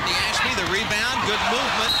in Rodney Ashby. The rebound, good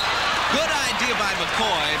movement. Good idea by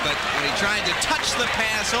McCoy, but when he tried to touch the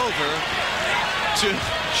pass over to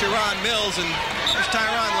Sherron Mills, and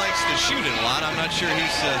Tyron likes to shoot it a lot. I'm not sure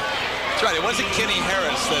he's... That's right. It wasn't Kenny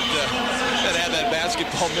Harris that had that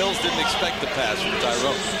basketball. Mills didn't expect the pass from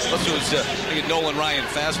Tyrone. Plus it was, I think, a Nolan Ryan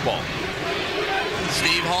fastball.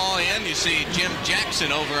 Steve Hall in. You see Jim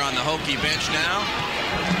Jackson over on the Hokie bench now.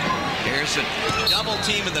 Here's a double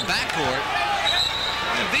team in the backcourt.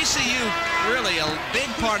 And VCU, really a big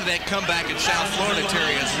part of that comeback in South Florida,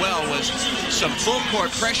 Terry, as well, was some full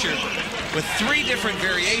court pressure with 3 different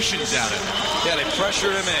variations out of it. Yeah, they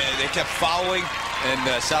pressured him and they kept fouling. And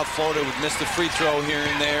South Florida would miss the free throw here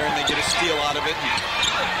and there, and they get a steal out of it.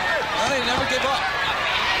 Well, they never give up.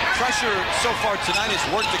 Pressure so far tonight has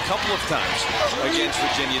worked a couple of times against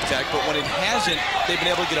Virginia Tech, but when it hasn't, they've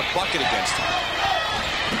been able to get a bucket against them.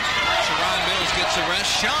 Sherron Mills gets a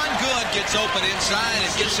rest. Sean Good gets open inside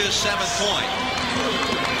and gets his 7th point.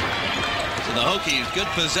 So the Hokies, good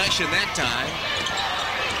possession that time.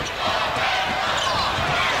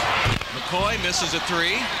 McCoy misses a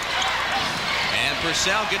 3. And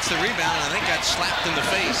Purcell gets the rebound, and I think got slapped in the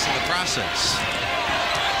face in the process.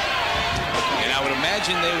 And I would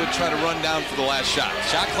imagine they would try to run down for the last shot.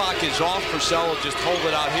 Shot clock is off. Purcell will just hold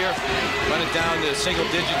it out here, run it down to single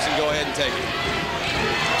digits, and go ahead and take it.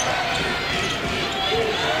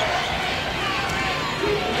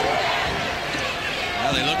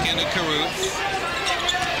 Well, they look into Caruth.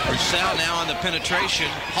 Purcell now on the penetration.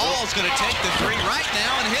 Hall's going to take the 3 right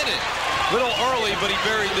now and hit it. Little early, but he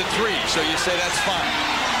buried the 3, so you say that's fine.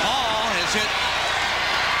 Hall has hit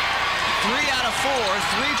 3 out of 4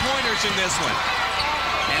 3-pointers in this one.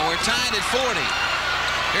 And we're tied at 40.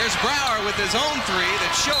 Here's Brower with his own 3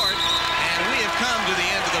 that's short. And we have come to the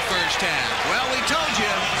end of the first half. Well, we told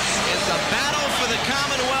you, it's a battle for the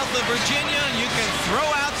Commonwealth of Virginia. You can throw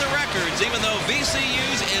out the records, even though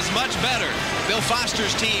VCU's is much better. Bill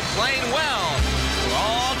Foster's team playing well. We're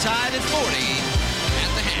all tied at 40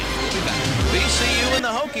 at the half. We'll be back. VCU and the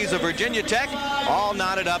Hokies of Virginia Tech all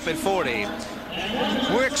knotted up at 40.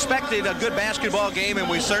 We're expecting a good basketball game, and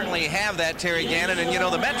we certainly have that, Terry Gannon. And, you know,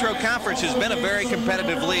 the Metro Conference has been a very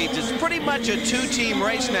competitive league. It's pretty much a 2-team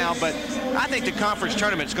race now, but I think the conference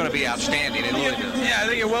tournament's going to be outstanding in Louisville. Yeah, I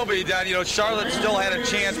think it will be, Don. You know, Charlotte still had a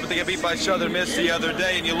chance, but they got beat by Southern Miss the other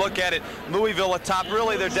day. And you look at it, Louisville atop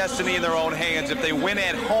really their destiny in their own hands. If they win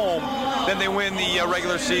at home, then they win the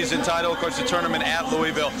regular season title. Of course, the tournament at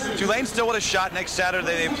Louisville. Tulane still with a shot. Next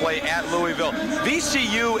Saturday they play at Louisville.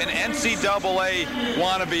 VCU and NCAA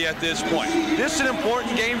wannabe at this point. This is an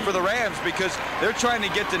important game for the Rams because they're trying to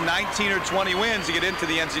get to 19 or 20 wins to get into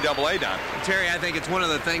the NCAA, Don. Terry, I think it's one of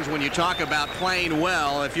the things when you talk about playing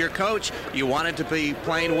well, if you're coach, you want it to be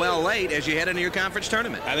playing well late as you head into your conference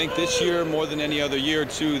tournament. I think this year, more than any other year,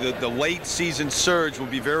 too, the late season surge will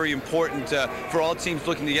be very important for all teams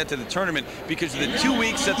looking to get to the tournament because of the 2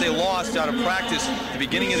 weeks that they lost out of practice at the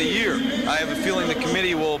beginning of the year. I have a feeling the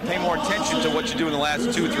committee will pay more attention to what you do in the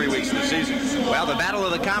last 2 or 3 weeks of the season. Well, the Battle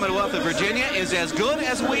of the Commonwealth of Virginia is as good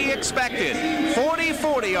as we expected.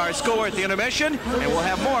 40-40 our score at the intermission, and we'll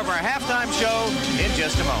have more of our halftime show in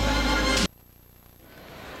just a moment.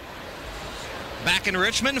 Back in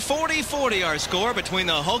Richmond, 40-40 our score between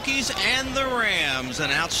the Hokies and the Rams.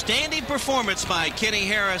 An outstanding performance by Kenny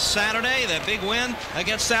Harris Saturday. That big win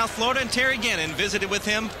against South Florida, and Terry Gannon visited with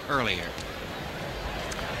him earlier.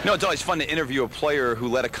 You know, it's always fun to interview a player who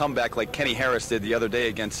led a comeback like Kenny Harris did the other day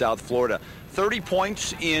against South Florida. 30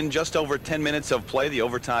 points in just over 10 minutes of play, the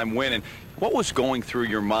overtime win. And what was going through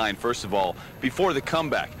your mind, first of all, before the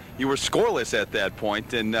comeback? You were scoreless at that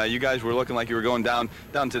point, and you guys were looking like you were going down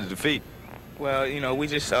to the defeat. Well, you know, we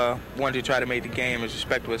just wanted to try to make the game as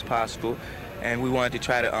respectable as possible, and we wanted to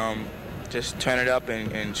try to just turn it up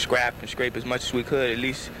and scrap and scrape as much as we could, at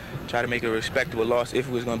least try to make it a respectable loss if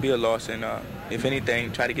it was going to be a loss, and if anything,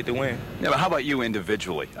 try to get the win. Yeah, but how about you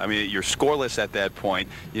individually? I mean, you're scoreless at that point.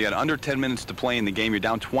 You got under 10 minutes to play in the game. You're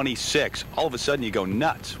down 26. All of a sudden, you go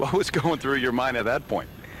nuts. What was going through your mind at that point?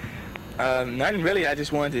 Nothing really. I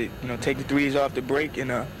just wanted to, you know, take the threes off the break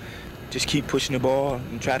and just keep pushing the ball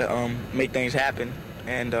and try to make things happen.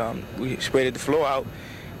 And we spreaded the floor out,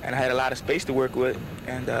 and I had a lot of space to work with,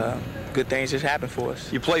 and good things just happened for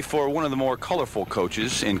us. You play for one of the more colorful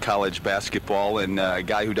coaches in college basketball, and a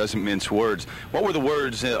guy who doesn't mince words. What were the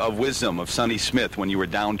words of wisdom of Sonny Smith when you were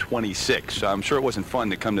down 26? I'm sure it wasn't fun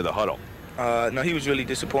to come to the huddle. No, he was really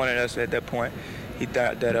disappointed in us at that point. He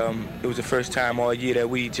thought that it was the first time all year that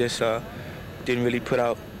we just didn't really put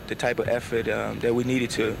out the type of effort that we needed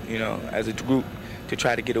to, you know, as a group, to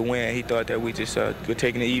try to get a win. He thought that we just were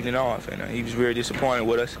taking the evening off, and he was very disappointed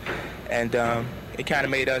with us. And it kind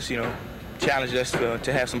of made us, you know, challenged us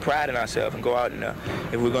to have some pride in ourselves and go out and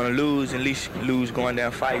if we're going to lose, at least lose going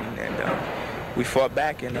down fighting. And we fought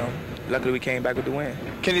back, and luckily we came back with the win.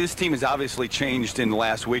 Kenny, this team has obviously changed in the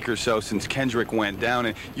last week or so since Kendrick went down,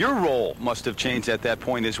 and your role must have changed at that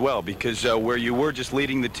point as well, because where you were just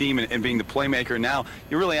leading the team and being the playmaker, now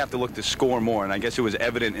you really have to look to score more, and I guess it was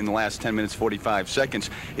evident in the last 10 minutes, 45 seconds.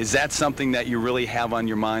 Is that something that you really have on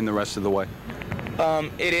your mind the rest of the way?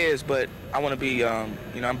 It is, but I want to be,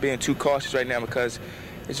 you know, I'm being too cautious right now because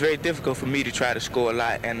it's very difficult for me to try to score a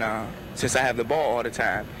lot, and since I have the ball all the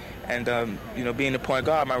time. And, you know, being the point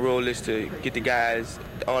guard, my role is to get the guys,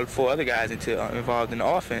 all 4 other guys, involved in the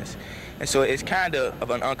offense. And so it's kind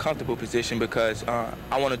of an uncomfortable position because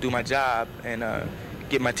I want to do my job and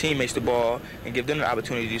get my teammates the ball and give them the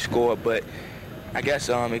opportunity to score. But I guess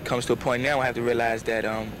it comes to a point now I have to realize that,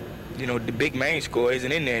 you know, the big main scorer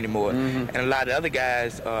isn't in there anymore. Mm-hmm. And a lot of the other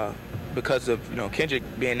guys, because of, you know, Kendrick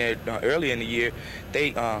being there early in the year,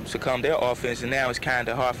 they succumbed their offense, and now it's kind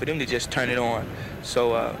of hard for them to just turn it on.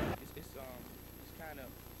 So it's kind of,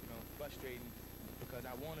 you know, frustrating because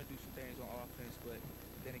I want to do some things on offense, but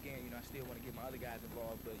then again, you know, I still want to get my other guys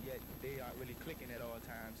involved, but yet they aren't really clicking at all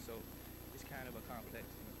times. So it's kind of a complex.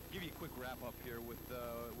 Give you a quick wrap up here with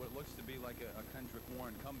what looks to be like a Kendrick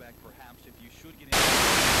Warren comeback, perhaps, if you should get in.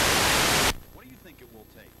 What do you think it will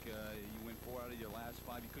take? You win 4 out of your last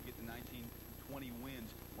 5. You could get to 19, 20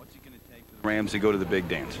 wins. What's it going to take for the Rams to go to the big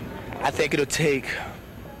dance? I think it'll take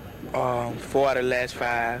 4 out of the last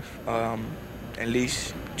 5, at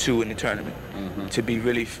least 2 in the tournament, to be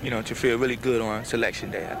really, you know, to feel really good on selection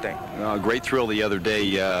day, I think. Great thrill the other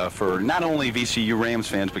day for not only VCU Rams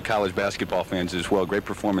fans, but college basketball fans as well. Great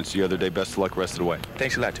performance the other day. Best of luck rest of the way.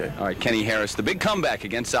 Thanks a lot, Terry. All right, Kenny Harris, the big comeback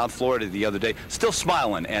against South Florida the other day. Still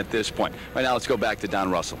smiling at this point. Right now, let's go back to Don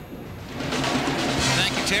Russell.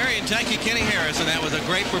 Thank you, Terry, and thank you, Kenny Harris. And that was a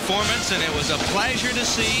great performance, and it was a pleasure to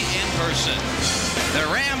see in person. The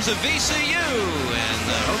Rams of VCU and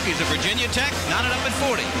the Hokies of Virginia Tech knotted up at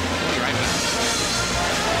 40. We'll be right back.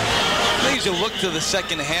 As you look to the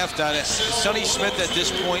second half, Don, Sonny Smith at this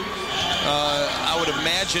point, I would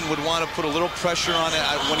imagine would want to put a little pressure on it.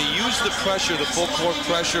 When he used the pressure, the full court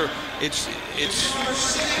pressure, it's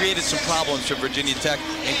created some problems for Virginia Tech.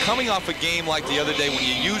 And coming off a game like the other day, when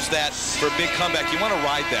you use that for a big comeback, you want to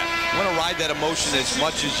ride that. You want to ride that emotion as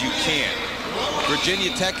much as you can.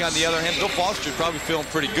 Virginia Tech, on the other hand, Bill Foster's probably feeling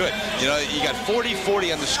pretty good. You know, you got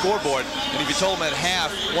 40-40 on the scoreboard, and if you told him at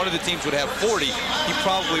half one of the teams would have 40, he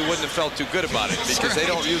probably wouldn't have felt too good about it because they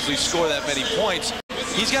don't usually score that many points.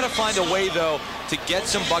 He's got to find a way, though, to get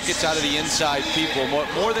some buckets out of the inside people,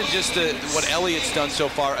 more than just what Elliott's done so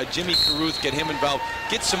far. A Jimmy Carruth, get him involved,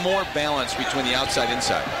 get some more balance between the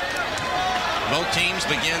outside-inside. Both teams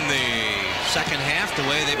begin the second half the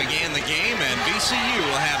way they began the game, and VCU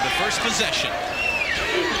will have the first possession.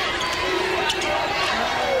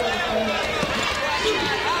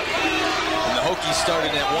 And the Hokies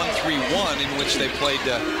started at 1-3-1, in which they played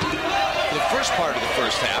the first part of the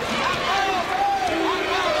first half.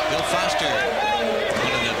 Bill Foster,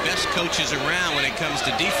 one of the best coaches around when it comes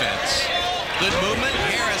to defense. Good movement.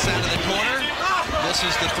 Harris out of the corner.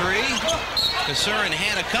 misses the three. Sherron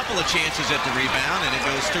had a couple of chances at the rebound, and it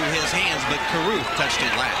goes through his hands, but Caruth touched it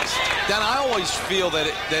last. Don, I always feel that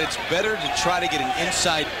it's better to try to get an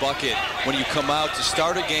inside bucket when you come out to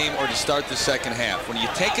start a game or to start the second half. When you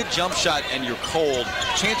take a jump shot and you're cold,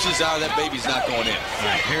 chances are that baby's not going in.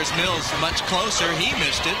 Right. Here's Mills much closer. He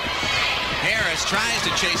missed it. Harris tries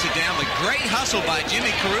to chase it down, but great hustle by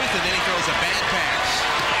Jimmy Caruth, and then he throws a bad pass.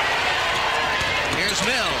 Here's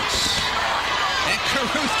Mills. And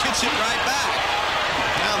Caruth gets it right back.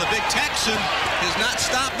 Now the big Texan has not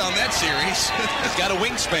stopped on that series. He's got a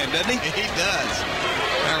wingspan, doesn't he? He does.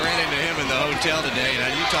 I ran into him in the hotel today,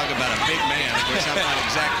 and you talk about a big man. Of course, I'm not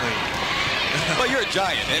exactly. Well, you're a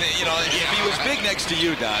giant, and you know, if he was big next to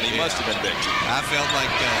you, Don, he must have been big. I felt like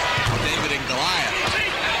David and Goliath.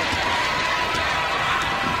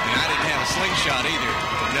 And I didn't have a slingshot either.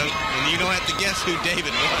 No, and you don't have to guess who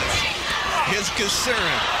David was. Here's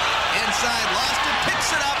Sherron. Inside, lost it,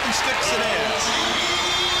 picks it up, and sticks it in.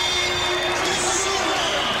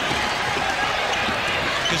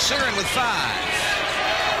 Sherron with 5.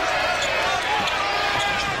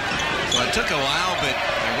 So it took a while, but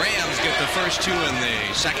the Rams get the first 2 in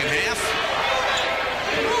the second half.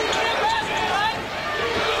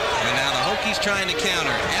 And now the Hokies trying to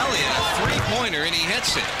counter. Elliott, a three-pointer, and he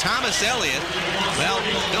hits it. Thomas Elliott, well,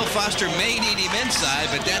 Bill Foster may need him inside,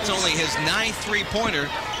 but that's only his 9th three-pointer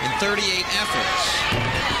in 38 efforts.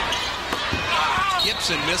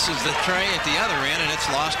 Gibson misses the tray at the other end, and it's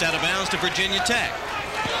lost out of bounds to Virginia Tech.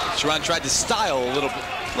 Sherron tried to style a little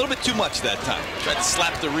bit too much that time. Tried to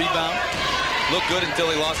slap the rebound. Looked good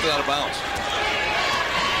until he lost it out of bounds.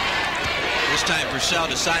 This time Purcell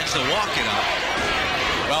decides to walk it up.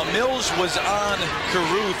 Well, Mills was on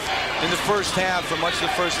Caruth in the first half, for much of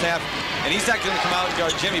the first half, and he's not going to come out and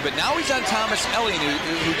guard Jimmy, but now he's on Thomas Elliott,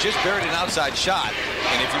 who just buried an outside shot.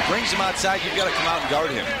 And if he brings him outside, you've got to come out and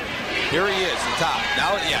guard him. Here he is, the top.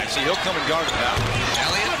 Now, yeah, so he'll come and guard him now.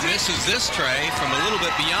 Elliott misses this tray from a little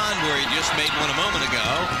bit beyond where he just made one a moment ago.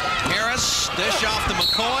 Harris, dish off to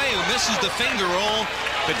McCoy, who misses the finger roll,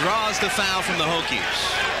 but draws the foul from the Hokies.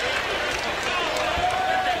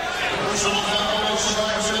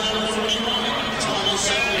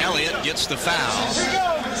 Elliott gets the foul.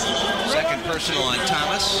 Second personal on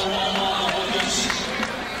Thomas.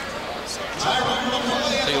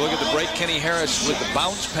 So you look at the break, Kenny Harris with the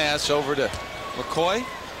bounce pass over to McCoy.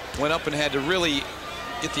 Went up and had to really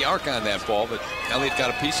get the arc on that ball, but Elliott got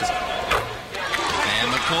a piece of it. And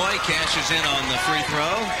McCoy cashes in on the free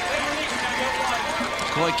throw.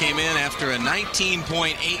 McCoy came in after a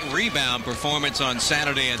 19.8 rebound performance on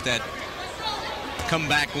Saturday at that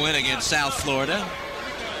comeback win against South Florida.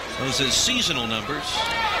 Those are his seasonal numbers.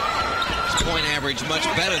 His point average much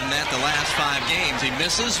better than that the last 5 games. He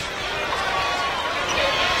misses.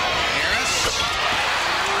 Harris.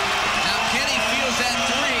 Now Kenny feels that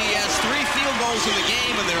three. He has 3 field goals in the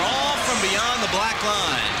game, and they're all from beyond the black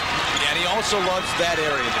line. And he also loves that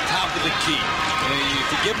area, the top of the key. And if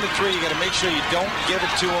you give him the 3, you got to make sure you don't give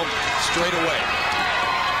it to him straight away.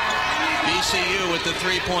 VCU with the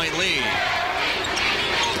 3-point lead.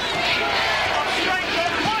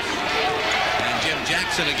 And Jim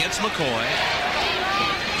Jackson against McCoy.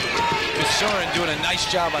 Sherron doing a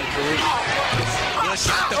nice job on Caruth. Just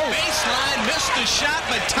at the baseline, missed the shot,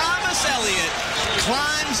 but Thomas Elliott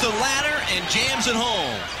climbs the ladder and jams it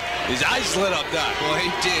home. His eyes lit up, Doc. Boy,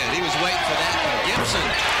 he did. He was waiting for that from Gibson,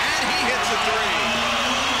 and he hits a 3.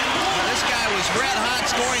 Well, this guy was red hot,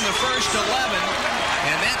 scoring the first 11,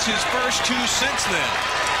 and that's his first 2 since then.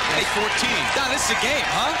 Hey, 14. Don, this is a game,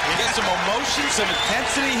 huh? You got some emotion, some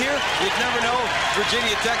intensity here. You'd never know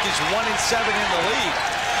Virginia Tech is 1-7 in the league.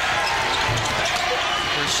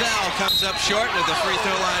 Purcell comes up short with a free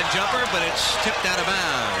throw line jumper, but it's tipped out of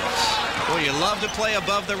bounds. Boy, you love to play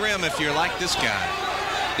above the rim if you're like this guy.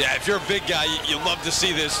 Yeah, if you're a big guy, you love to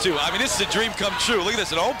see this too. I mean, this is a dream come true. Look at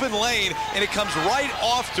this, an open lane, and it comes right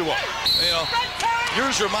off to him. You know,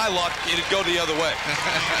 yours or my luck, it'd go the other way.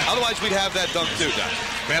 Otherwise, we'd have that dunk too, Don.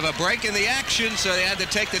 We have a break in the action, so they had to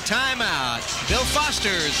take the timeout. Bill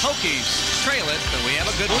Foster's Hokies trail it, but we have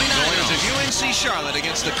a good one going on. UNC Charlotte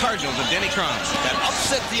against the Cardinals of Denny Crum. That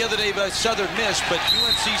upset the other day by Southern Miss, but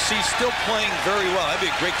UNCC still playing very well. That'd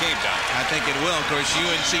be a great game, Don. I think it will. Of course,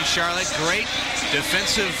 UNC Charlotte, great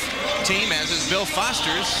defensive team, as is Bill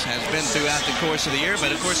Foster's, has been throughout the course of the year.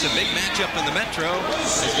 But, of course, a big matchup in the Metro,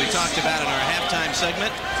 as we talked about in our halftime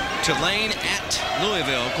segment. Tulane at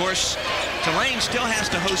Louisville. Of course, Tulane still has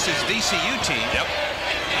to host his VCU team. Yep.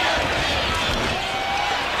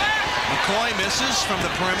 McCoy misses from the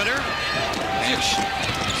perimeter. And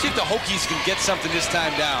see if the Hokies can get something this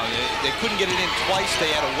time down. They couldn't get it in twice.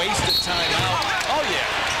 They had a wasted timeout. Oh, yeah.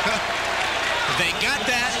 They got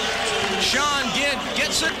that. Sean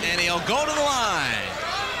gets it, and he'll go to the line.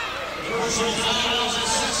 Is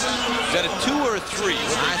that a 2 or a 3?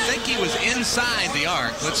 I think he was inside the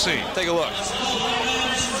arc. Let's see. Take a look.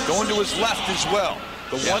 Going to his left as well.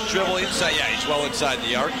 The one dribble inside. Yeah, he's well inside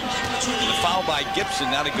the arc. And the foul by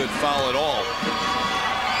Gibson, not a good foul at all.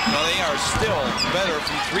 Now they are still better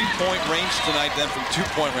from 3-point range tonight than from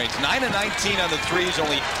 2-point range. 9 of 19 on the threes,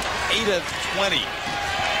 only 8 of 20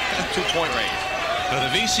 at 2-point range. So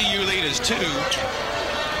the VCU lead is 2.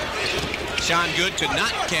 Sean Good could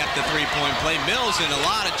not cap the 3-point play. Mills in a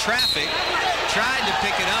lot of traffic, tried to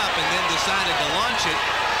pick it up and then decided to launch it.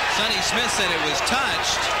 Sonny Smith said it was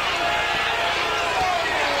touched.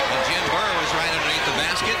 And Jim Burr was right underneath the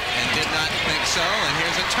basket and did not think so. And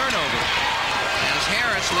here's a turnover. As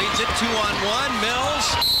Harris leads it 2-on-1. Mills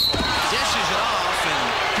dishes it off, and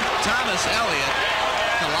Thomas Elliott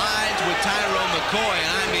collides with Tyrone McCoy. And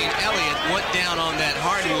I mean, Elliott went down on that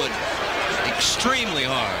hardwood extremely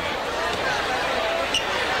hard.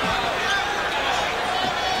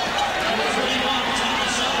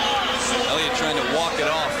 Elliott trying to walk it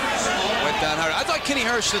off. Went down hard. I thought Kenny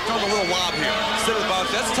Harris should have thrown a little lob here instead of the bounce.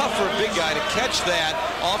 That's tough for a big guy to catch that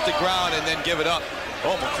off the ground and then give it up.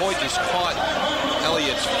 Oh, McCoy just caught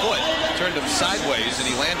Elliott's foot, turned him sideways, and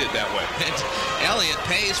he landed that way. And Elliott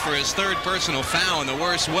pays for his third personal foul in the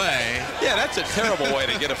worst way. Yeah, that's a terrible way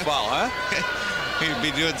to get a foul, huh? He'd be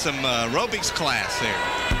doing some aerobics class there.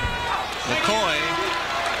 McCoy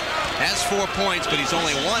has 4 points, but he's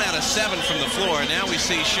only 1 out of 7 from the floor. Now we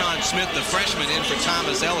see Sean Smith, the freshman, in for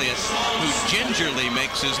Thomas Elliott, who gingerly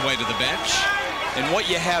makes his way to the bench. And what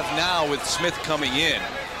you have now with Smith coming in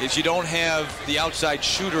is you don't have the outside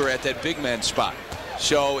shooter at that big man spot.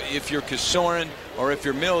 So if you're Kasorin or if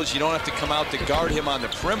you're Mills, you don't have to come out to guard him on the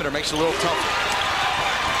perimeter. Makes it a little tougher.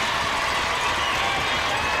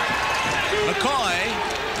 McCoy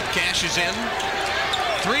cashes in.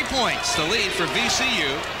 3 points, the lead for VCU.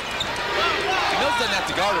 Mills doesn't have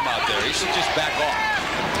to guard him out there. He should just back off.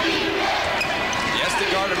 He has to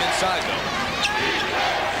guard him inside, though.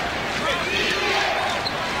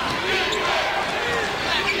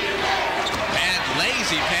 Bad,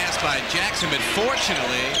 lazy pass by Jackson, but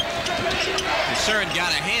fortunately, Concern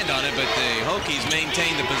got a hand on it, but the Hokies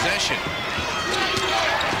maintained the possession.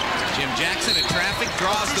 Jim Jackson in traffic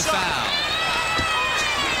draws the foul.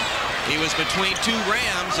 He was between 2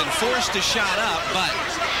 Rams and forced a shot up, but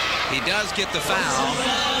he does get the foul.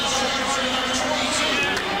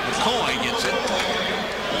 McCoy gets it.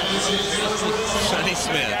 Sonny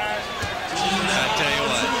Smith. I tell you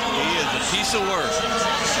what, he is a piece of work.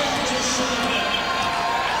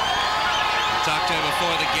 I talked to him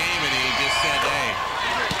before the game, and he just said, hey,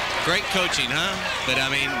 great coaching, huh? But, I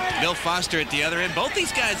mean, Bill Foster at the other end. Both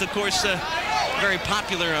these guys, of course, very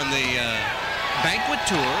popular on the banquet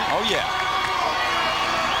tour. Oh, yeah.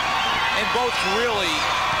 And both really,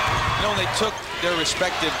 you know, when they took their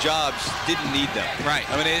respective jobs, didn't need them. Right.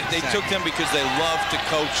 I mean, they took them because they love to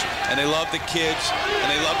coach, and they love the kids, and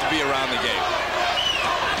they love to be around the game.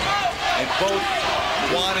 And both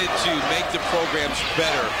wanted to make the programs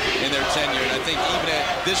better in their tenure, and I think even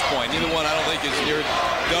at this point, neither one I don't think is near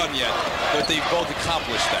done yet, but they've both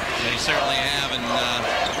accomplished that. They certainly have, and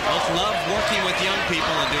both love working with young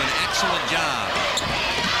people and do an excellent job.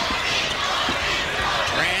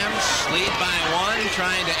 Rams lead by 1,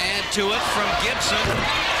 trying to add to it from Gibson.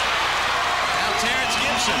 Now Terrence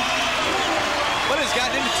Gibson. What has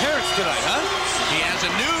gotten into Terrence tonight, huh? He has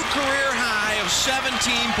a new career high of 17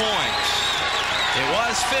 points. It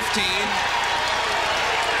was 15.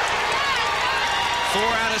 4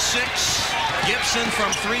 out of 6. Gibson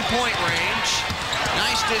from 3-point range.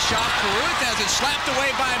 Nice dish off. Caruth has it slapped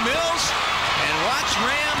away by Mills. And watch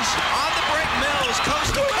Rams on the break. Mills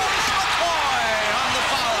coast to coast. McCoy on the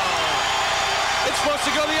follow. It's supposed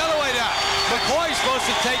to go the other way now. McCoy's supposed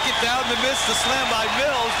to take it down to miss the slam by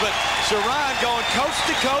Mills, but Sherron going coast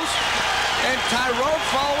to coast, and Tyrone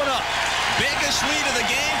following up. Biggest lead of the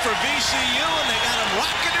game for VCU, and they got them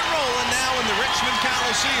rocking and rolling now in the Richmond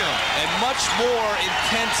Coliseum. And much more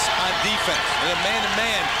intense on defense. And a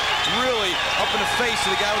man-to-man really up in the face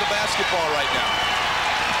of the guy with the basketball right now.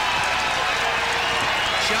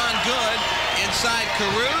 Sean Good inside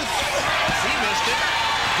Caruth. He missed it.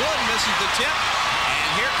 Good misses the tip. And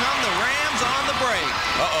here come the Rams on the break.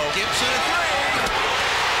 Uh-oh. Gibson a 3.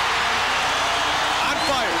 On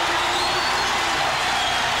fire.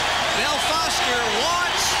 Bill Foster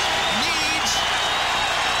wants, needs.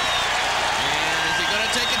 And is he going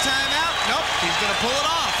to take a timeout?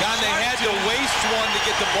 to waste one to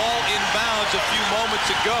get the ball inbounds a few moments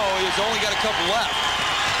ago. He's only got a couple left.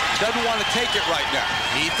 Doesn't want to take it right now.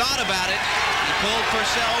 He thought about it. He pulled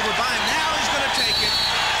Purcell over by him. Now he's going to take it.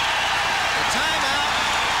 The timeout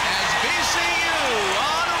has VCU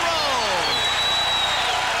on a roll.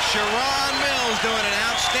 Sherron Mills doing an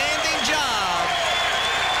outstanding job.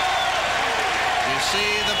 You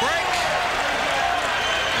see the break.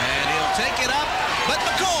 And he'll take it up. But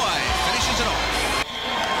McCoy finishes it off.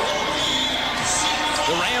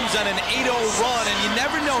 The Rams on an 8-0 run, and you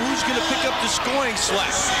never know who's going to pick up the scoring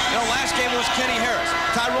slack. You know, last game it was Kenny Harris,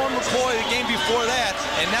 Tyrone McCoy the game before that,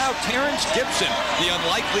 and now Terrence Gibson, the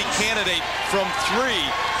unlikely candidate from 3,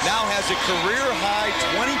 now has a career-high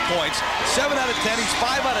 20 points, 7 out of 10. He's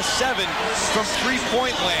 5 out of 7 from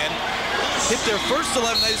three-point land. Hit their first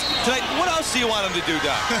 11 days tonight. What else do you want him to do,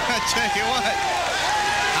 Doc? I tell you what,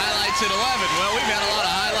 highlights at 11. Well, we've had a lot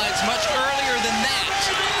of highlights much earlier than that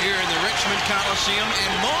here in the Richmond Coliseum,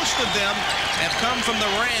 and most of them have come from the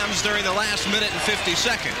Rams during the last minute and 50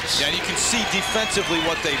 seconds. Yeah, and you can see defensively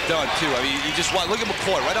what they've done, too. I mean, you just watch. Look at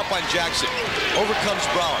McCoy right up on Jackson. Overcomes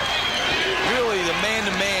Brower. Really, the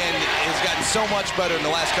man-to-man has gotten so much better in the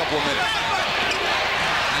last couple of minutes.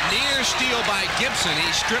 A near steal by Gibson. He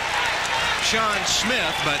stripped Sean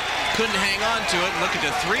Smith, but couldn't hang on to it. And look at the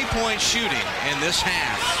three-point shooting in this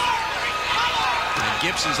half. And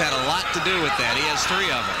Gibson's had a lot to do with that. He has 3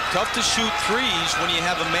 of them. Tough to shoot threes when you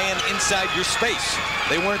have a man inside your space.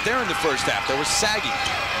 They weren't there in the first half. They were sagging.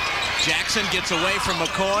 Jackson gets away from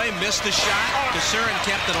McCoy, missed the shot. Kasurin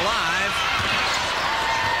kept it alive.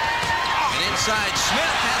 And inside,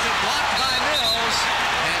 Smith has it blocked by Mills.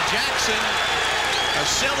 And Jackson, a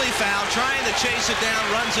silly foul, trying to chase it down,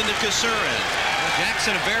 runs into Kasurin.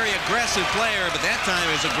 Jackson, a very aggressive player, but that time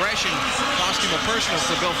his aggression cost him a personal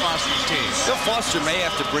for Bill Foster's team. Bill Foster may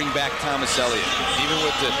have to bring back Thomas Elliott, even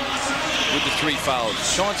with the 3 fouls.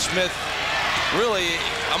 Sean Smith, really,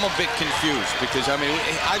 I'm a bit confused because, I mean,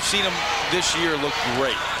 I've seen him this year look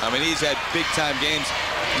great. I mean, he's had big-time games.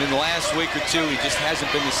 And in the last week or 2, he just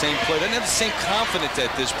hasn't been the same player. Doesn't have the same confidence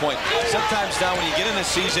at this point. Sometimes now when you get in a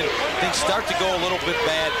season, things start to go a little bit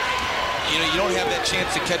bad. You know, you don't have that chance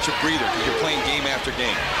to catch a breather because you're playing game after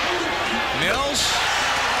game. Mills,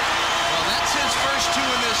 well, that's his first 2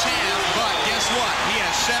 in this half, but guess what? He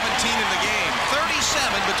has 17 in the game.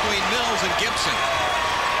 37 between Mills and Gibson.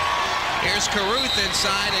 Here's Caruth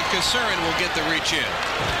inside, and Kasurin will get the reach in.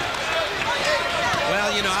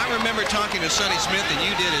 Well, you know, I remember talking to Sonny Smith, and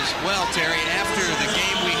you did as well, Terry, after the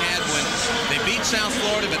game we had when they beat South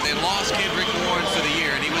Florida, but they lost Kendrick Warren for the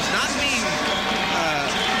year. And he was not being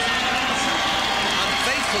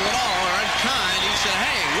unfaithful at all or unkind. He said,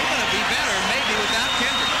 hey, we're going to be better maybe without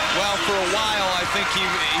Kendrick. Well, for a while, I think he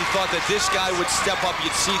thought that this guy would step up.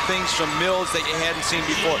 You'd see things from Mills that you hadn't seen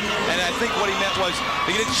before. And I think what he meant was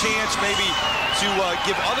to get a chance maybe to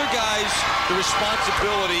give other guys the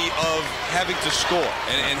responsibility of having to score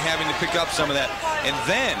and having to pick up some of that. And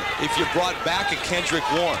then, if you brought back a Kendrick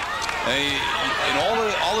Warren, and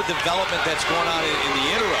all the development that's going on in the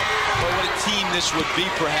interim, but what a team this would be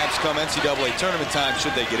perhaps come NCAA tournament time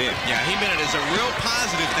should they get in. Yeah, he meant it as a real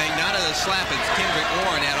positive thing, not as a slap at Kendrick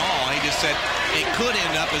Warren at all. He just said it could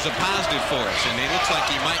end up as a positive for us, and it looks like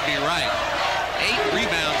he might be right. 8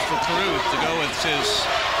 rebounds for Caruth to go with his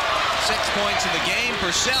 6 points in the game.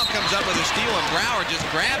 Purcell comes up with a steal, and Brower just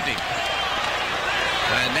grabbed him.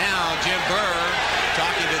 And now Jim Burr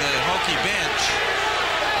talking to the Hokie bench.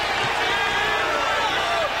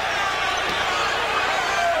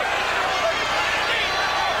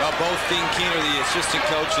 Well, both Dean Keener, the assistant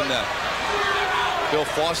coach, and Bill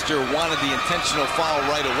Foster wanted the intentional foul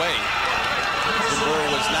right away. Jim Burr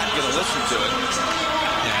was not going to listen to it.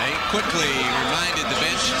 Yeah, he quickly reminded the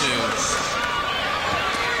bench to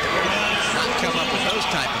not come up with those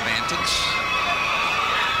type of antics.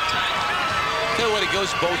 Tell you what, it goes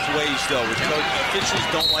both ways, though. With officials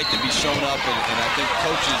don't like to be shown up, and I think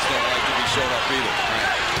coaches don't like to be shown up either.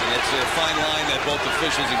 Right. And it's a fine line that both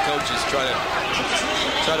officials and coaches try to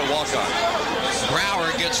walk on. Brower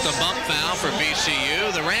gets the bump foul for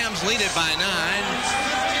VCU. The Rams lead it by 9.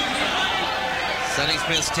 Sonny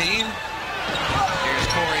Smith's team. Here's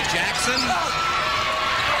Corey Jackson. And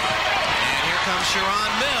here comes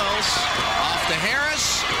Sherron Mills. Off to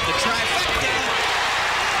Harris. The trifecta.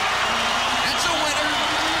 That's a winner.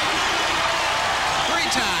 3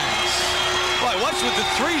 times. Well, I watched with the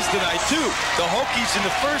threes tonight, too. The Hokies in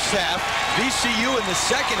the first half, VCU in the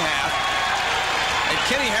second half. And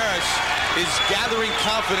Kenny Harris is gathering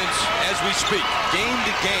confidence as we speak. Game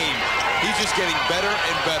to game, he's just getting better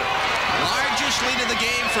and better. Largest lead of the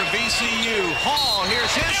game for VCU. Hall,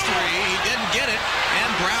 here's his three. He didn't get it, and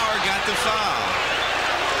Brower got the foul.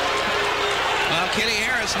 Well, Kenny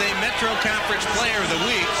Harris named Metro Conference Player of the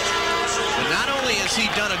Week. But not only has he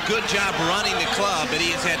done a good job running the club, but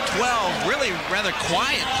he has had 12 really rather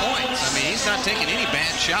quiet points. I mean, he's not taking any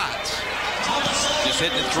bad shots. Just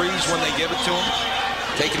hitting the threes when they give it to him.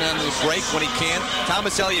 Taking it on the break when he can.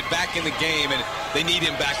 Thomas Elliott back in the game, and they need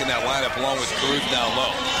him back in that lineup along with Caruth down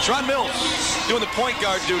low. Sherron Mills doing the point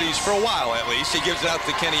guard duties for a while at least. He gives it out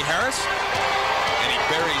to Kenny Harris, and he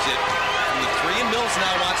buries it from the three, and Mills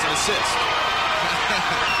now wants an assist.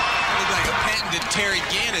 Looked like a patented Terry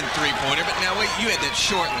Gannon three-pointer, but now wait, you had that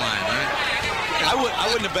short line, right? I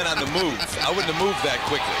wouldn't have been on the move. I wouldn't have moved that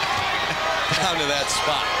quickly down to that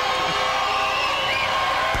spot.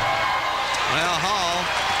 Well, Hall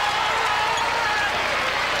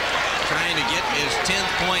trying to get his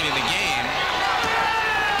 10th point in the game.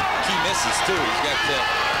 He misses, too. He's got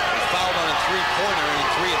fouled on a three-pointer in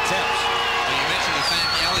 3 attempts. And you mentioned the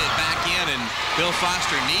fact Elliott back in and Bill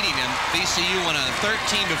Foster needing him. VCU went on a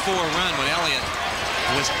 13-4 run when Elliott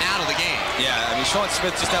was out of the game. Yeah, I mean, Sonny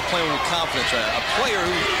Smith just not playing with confidence right now. A player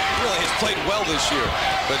who really has played well this year.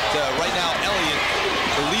 But right now, Elliott,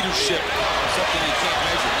 the leadership, is something you can't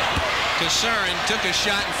measure. Sherron took a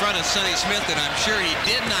shot in front of Sonny Smith that I'm sure he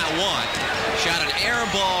did not want. Shot an air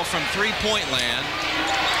ball from three-point land.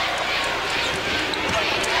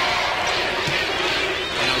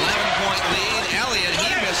 An 11-point lead. Elliott,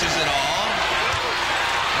 he misses it all.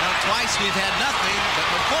 Well, twice we've had nothing, but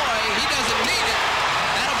McCoy, he doesn't need it.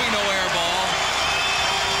 That'll be no air ball.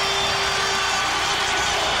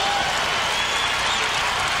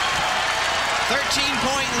 A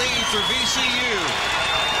 13-point lead for VCU.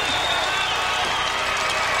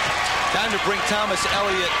 Time to bring Thomas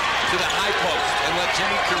Elliott to the high post and let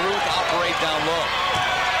Jimmy Caruth operate down low.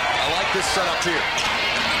 I like this setup here.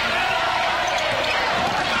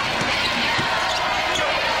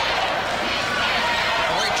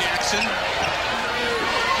 Corey Jackson.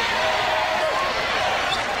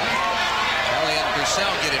 Elliott and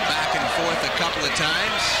Purcell get it back and forth a couple of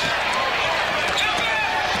times.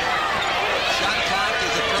 Shot clock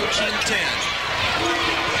is approaching 10.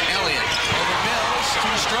 Elliott over Mills,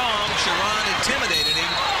 too strong. Sherron intimidated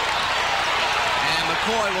him. And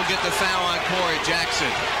McCoy will get the foul on Corey Jackson.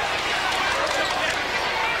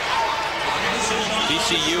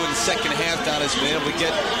 VCU in the second half, Don, has been able to get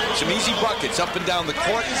some easy buckets up and down the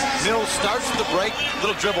court. Mills starts the break.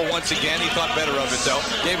 Little dribble once again. He thought better of it, though.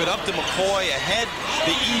 Gave it up to McCoy ahead,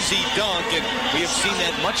 the easy dunk, and we have seen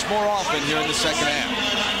that much more often here in the second half.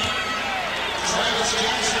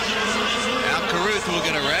 Now Caruth will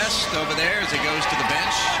get a rest over there as he goes to the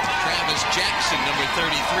bench. Travis Jackson, number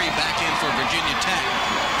 33, back in for Virginia Tech.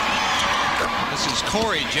 This is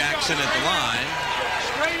Corey Jackson at the line.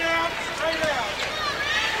 Straight out, straight out.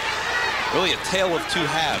 Really a tale of two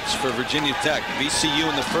halves for Virginia Tech. VCU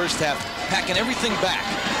in the first half packing everything back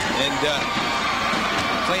and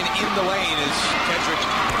playing in the lane as Kendrick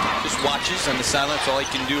just watches on the sideline. That's all he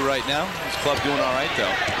can do right now. His club doing all right,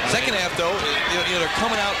 though. Second half, though, they're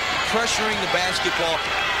coming out, pressuring the basketball,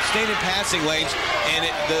 staying in passing lanes, and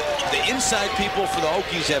the inside people for the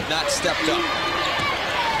Hokies have not stepped up.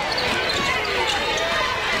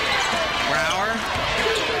 Brower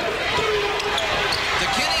to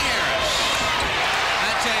Kenny Harris.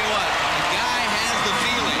 I tell you what, the guy has the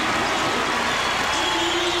feeling.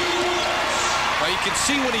 Well, you can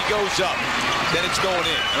see when he goes up that it's going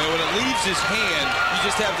in. I mean, when it leaves his hand, you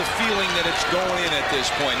just have the feeling that it's going in at this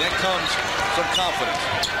point. That comes from confidence.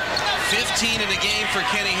 15 in the game for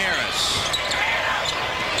Kenny Harris.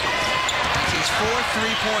 That's his fourth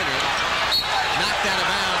three-pointer. Knocked out of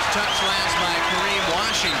bounds. Touch last by Kareem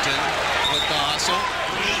Washington with the hustle.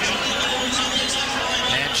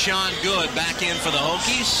 And Sean Good back in for the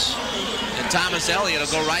Hokies. And Thomas Elliott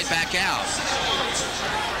will go right back out.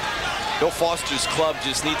 Bill Foster's club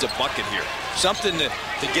just needs a bucket here. Something to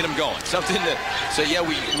get him going. Something to say, yeah,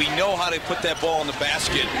 we know how to put that ball in the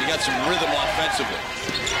basket. We got some rhythm offensively.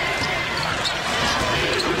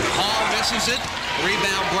 Hall misses it.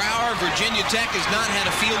 Rebound Brower. Virginia Tech has not had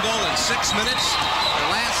a field goal in 6 minutes. The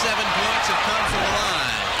last 7 points have come from the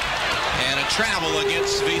line. And a travel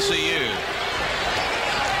against VCU.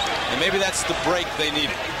 And maybe that's the break they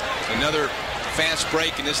needed. Another fast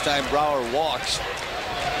break, and this time Brower walks.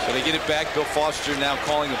 So they get it back. Bill Foster now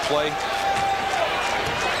calling the play.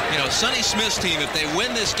 You know, Sonny Smith's team, if they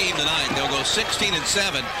win this game tonight, they'll go 16-7.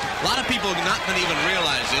 A lot of people are not going to even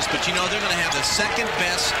realize this, but you know they're going to have the second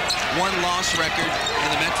best one-loss record in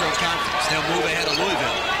the Metro Conference. They'll move ahead of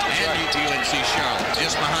Louisville and UNC Charlotte,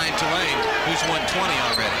 just behind Tulane, who's won 20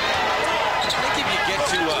 already. think if you get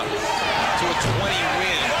to a 20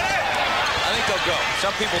 win, I think they'll go.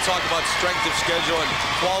 Some people talk about strength of schedule and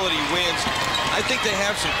quality wins. I think they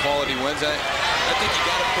have some quality wins. I think you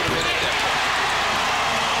got to put them in at that point.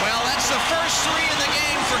 Well, that's the first 3 in the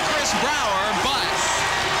game for Chris Brower, but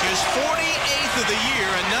his 48th of the year,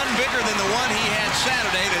 and none bigger than the one he had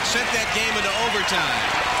Saturday that sent that game into overtime.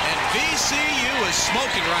 And VCU is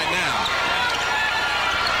smoking right now.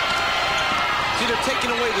 See, they're taking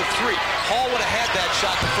away the 3. Hall would have had that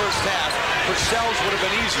shot the first half. Purcell's would have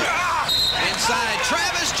been easier. Inside,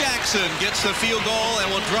 Travis Jackson gets the field goal and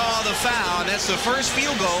will draw the foul. And that's the first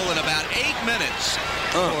field goal in about 8 minutes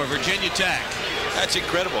for Virginia Tech. That's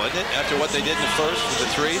incredible, isn't it? After what they did in the first with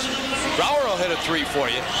the 3s. Brower will hit a 3 for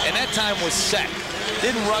you, and that time was set.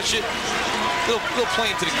 Didn't rush it. Little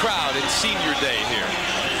playing to the crowd in senior day here.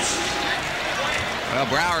 Well,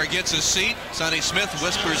 Brower gets a seat. Sonny Smith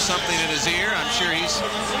whispers something in his ear. I'm sure he's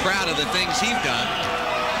proud of the things he's done.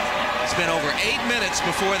 It's been over 8 minutes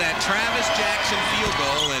before that Travis Jackson field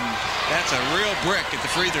goal, and that's a real brick at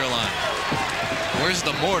the free throw line. Where's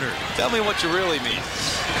the mortar? Tell me what you really mean.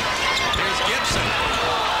 There's Gibson.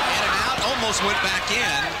 In and out, almost went back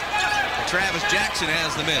in. Travis Jackson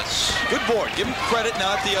has the miss. Good board. Give him credit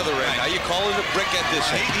now at the other end. Now you call it a brick at this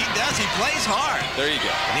end. He does. He plays hard. There you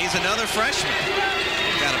go. And he's another freshman.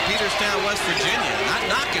 Out of Peterstown, West Virginia. Not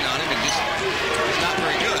knocking on him, and just he's not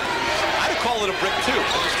very good. I'd call it a brick, too.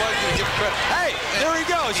 I just wanted you to give him credit. Hey, there he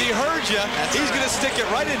goes. He heard you. He's going to stick it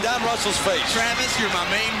right in Don Russell's face. Travis, you're my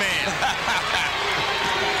main man.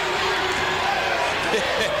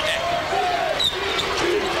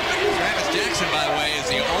 Travis Jackson, by the way, is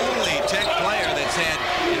the only Tech player that's had,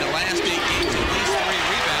 in the last 8 games, at least 3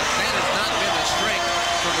 rebounds. That has not been the strength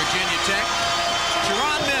for Virginia Tech.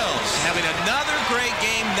 Sherron Mills having another great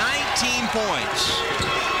game, 19 points.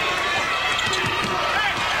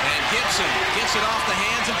 And Gibson gets it off the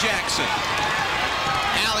hands of Jackson.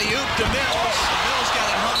 Alley-oop to Mills. Mills got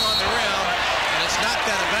it hung on the rim, and it's knocked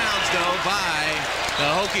out of bounds, though, by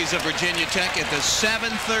the Hokies of Virginia Tech at the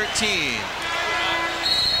 7-13.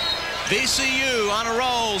 VCU on a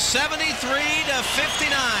roll, 73-59.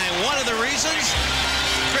 One of the reasons,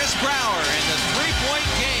 Chris Brower in the 3-point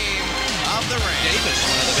game of the Rams. Davis,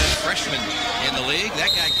 one of the best freshmen in the league.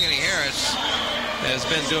 That guy, Kenny Harris, has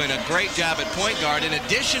been doing a great job at point guard. In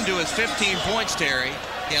addition to his 15 points, Terry,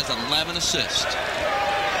 he has 11 assists.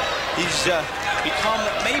 He's become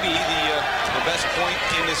maybe the best point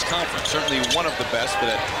in this conference. Certainly one of the best,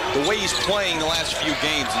 but the way he's playing the last few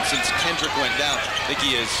games, and since Kendrick went down, I think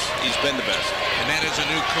he's been the best. And that is a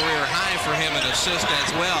new career high for him in assists as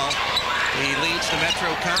well. He leads the Metro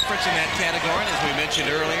Conference in that category, and as we mentioned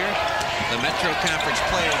earlier, the Metro Conference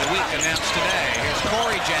Player of the Week announced today. Here's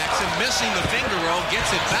Corey Jackson missing the finger roll, gets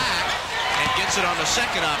it back, and gets it on the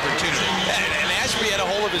second opportunity. And Ashby had a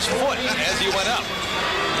hold of his foot as he went up.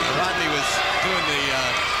 Rodney was doing the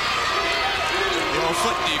old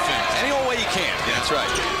foot defense. Any old way you can. Yeah, that's right.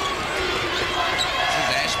 This is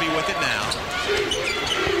Ashby with it now.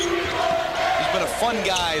 He's been a fun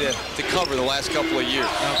guy to cover the last couple of years.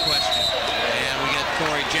 No question. And we got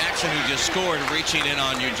Corey Jackson, who just scored, reaching in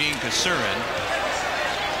on Eugene Kasurin.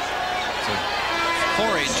 So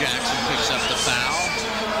Corey Jackson picks up the foul.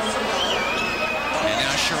 And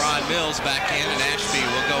now Sherron Mills back in, and Ashby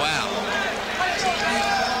will go out.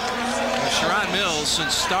 Sherron Mills,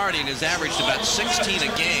 since starting, has averaged about 16 a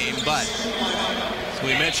game, but as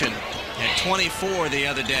we mentioned, had 24 the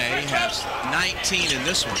other day, has 19 in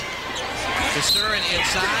this one. Kasurin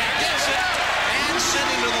inside, gets it, and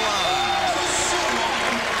sending to the line.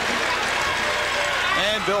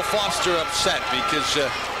 And Bill Foster upset because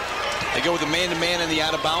they go with the man-to-man in the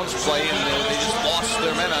out-of-bounds play, and they just lost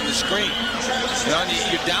their men on the screen. You know,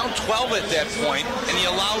 you're down 12 at that point, and you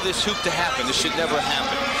allow this hoop to happen. This should never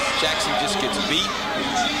happen. Jackson just gets beat.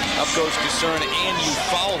 Up goes Kasurin, and you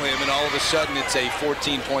foul him, and all of a sudden it's a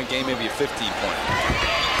 14-point game, maybe a 15-point.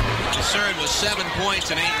 Kasurin with 7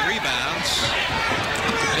 points and 8 rebounds.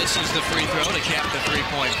 Misses the free throw to cap the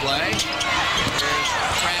 3-point play. There's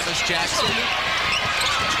Travis Jackson.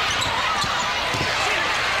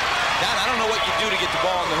 Don, I don't know what you do to get the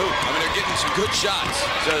ball in the hoop. I mean, they're getting some good shots.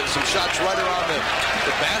 So, some shots right around the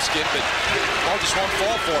basket, but the ball just won't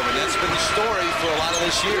fall for them. And that's been the story for a lot of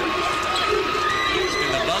this year. It's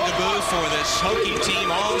been the bugaboo for this Hokie team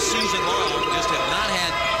all season long. Just have not had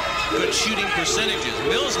good shooting percentages.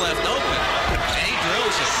 Mills left open, and he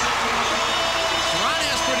drills it. Sherron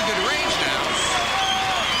has pretty good range now.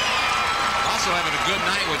 Also having a good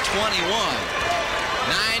night with 21.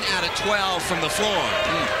 9 out of 12 from the floor.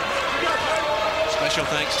 special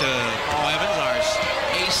thanks to Paul Evans, our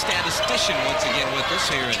ace statistician, once again with us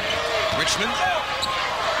here in Richmond.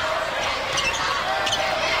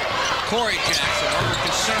 Corey Jackson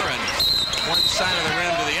over Sherron, one side of the rim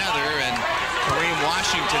to the other, and Kareem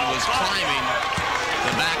Washington was climbing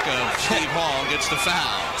the back of Steve Hall, gets the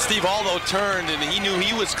foul. Steve Hall, though, turned, and he knew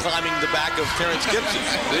he was climbing the back of Terrence Gibson.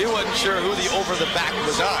 He wasn't sure who the over-the-back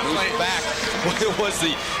was on. Whose back was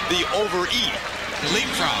the over-E.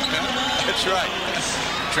 Leapfrog, huh? That's right.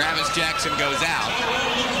 Travis Jackson goes out.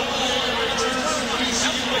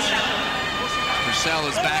 Purcell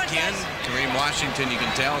is back in. Kareem Washington, you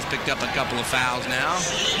can tell, has picked up a couple of fouls now.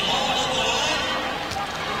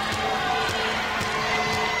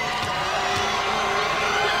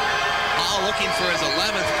 Looking for his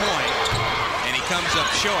 11th point, and he comes up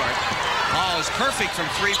short. Hall is perfect from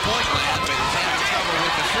three-point land, but is having trouble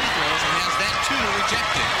with the free throws and has that two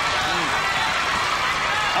rejected.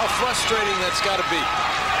 How frustrating that's got to be.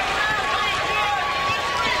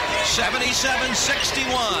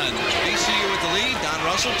 77-61. VCU with the lead. Don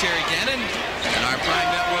Russell, Terry Cannon, and our Prime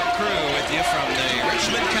Network crew with you from the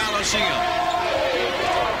Richmond Coliseum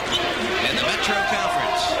in the Metro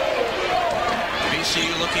Conference.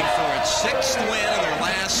 VCU looking for its 6th win in their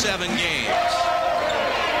last 7 games.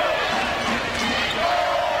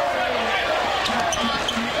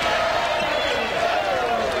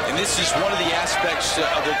 And this is one of the aspects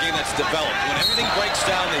of their game that's developed. When everything breaks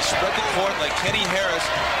down, they spread the court, like Kenny Harris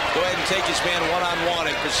go ahead and take his man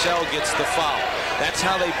one-on-one, and Purcell gets the foul. That's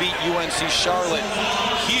how they beat UNC Charlotte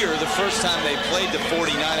here the first time they played the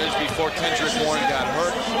 49ers before Kendrick Warren got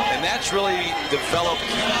hurt. And that's really developed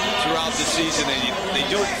throughout the season, and they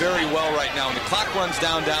do it very well right now. When the clock runs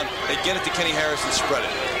down, they get it to Kenny Harris and spread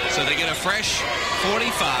it. So they get a fresh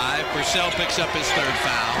 45. Purcell picks up his 3rd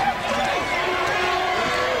foul.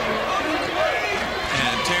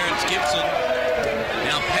 And Terrence Gibson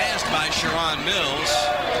now passed by Sherron Mills.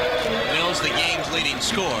 Mills, the game's leading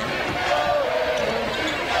scorer.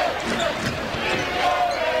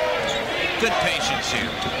 Good patience here.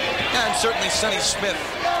 Yeah, and certainly Sonny Smith,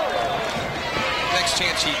 next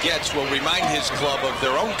chance he gets, will remind his club of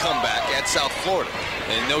their own comeback at South Florida.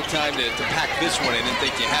 And no time to pack this one in and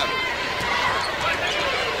think you have it.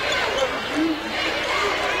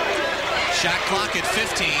 Shot clock at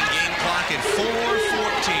 15, game clock at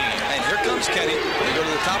 4:14. And here comes Kenny. They go to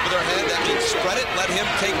the top of their head. That means spread it, let him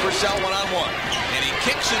take Purcell one-on-one. And he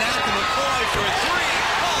kicks it out to McCoy for a 3.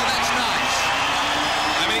 Oh, that's nice.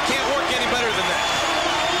 I mean, it can't work any better than that.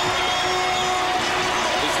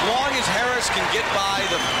 As long as Harris can get by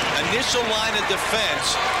the initial line of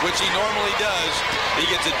defense, which he normally does, he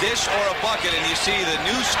gets a dish or a bucket, and you see the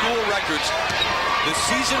new school records. The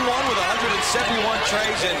season one with 171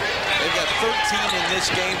 trays, and they've got 13 in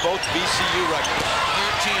this game, both VCU records.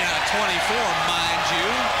 13 out of 24, mind you.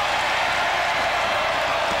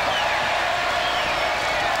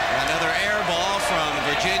 Another air ball from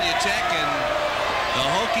Virginia Tech, and the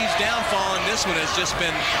Hokies' downfall in this one has just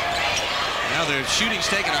been, now their shooting's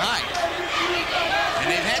taken a hike. And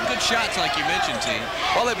they've had good shots, like you mentioned, T.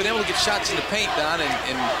 Well, they've been able to get shots in the paint, Don,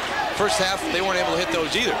 and first half, they weren't able to hit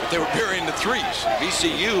those either, but they were burying the threes.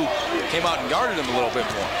 VCU came out and guarded them a little bit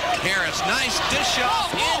more. Harris, nice dish off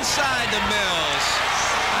inside the Mills.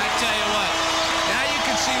 I tell you what, now you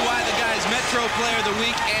can see why the guy's Metro Player of the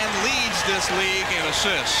Week and leads this league in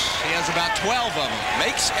assists. He has about 12 of them.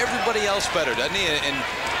 Makes everybody else better, doesn't he? And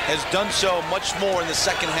has done so much more in the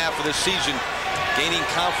second half of the season, gaining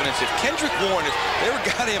confidence. If Kendrick Warren, if they ever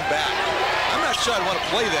got him back, I'm not sure I'd want to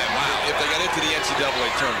play them if they got into the NCAA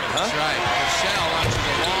tournament, huh? That's right. Purcell launches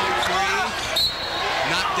a long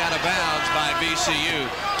 3, knocked out of bounds by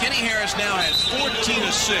VCU. Kenny Harris now has 14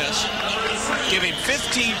 assists, giving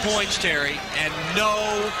 15 points, Terry, and no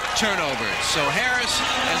turnovers. So Harris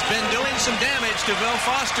has been doing some damage to Bill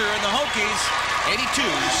Foster and the Hokies,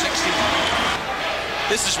 82-61.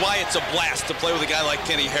 This is why it's a blast to play with a guy like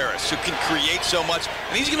Kenny Harris, who can create so much,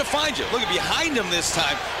 and he's going to find you. Look at behind him this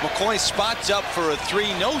time. McCoy spots up for a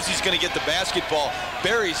 3, knows he's going to get the basketball,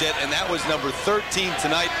 buries it, and that was number 13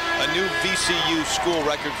 tonight, a new VCU school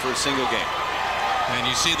record for a single game. And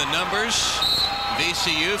you see the numbers,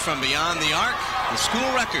 VCU from beyond the arc, the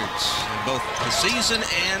school records in both the season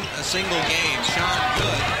and a single game. Sean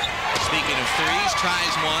Good, speaking of threes,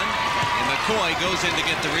 tries one, and McCoy goes in to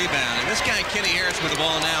get the rebound. And this guy, Kenny Harris, with the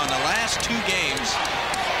ball now in the last 2 games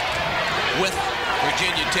with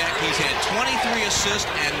Virginia Tech, he's had 23 assists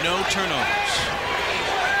and no turnovers.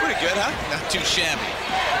 Pretty good, huh? Not too shabby.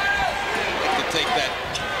 To take that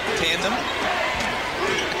tandem.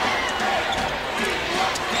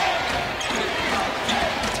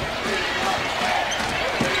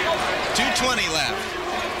 2:20 left.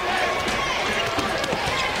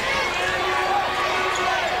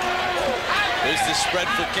 There's the spread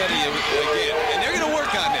for Kenny again. And they're going to work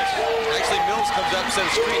on this. Actually, Mills comes up and sets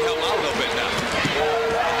a screen, help out a little bit now.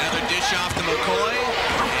 Another dish off to McCoy.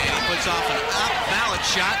 And he puts off an up-ballot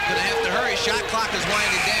shot. Going to have to hurry. Shot clock is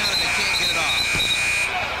winding down, and they can't get it off.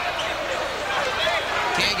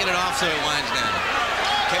 Can't get it off, so it winds down.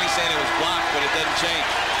 Kenny's saying it was blocked, but it doesn't change.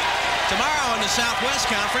 Tomorrow in the Southwest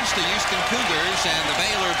Conference, the Houston Cougars and the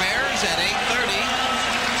Baylor Bears at 8:30.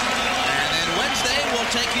 And then Wednesday,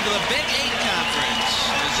 we'll take you to the Big 8 Conference.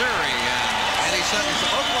 Missouri, Eddie Sutton's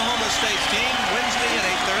Oklahoma State's team, Wednesday at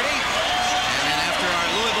 8:30. And then after our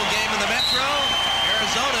Louisville game in the Metro,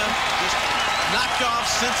 Arizona just knocked off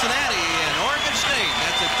Cincinnati and Oregon State.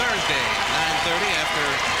 That's at Thursday, 9:30 after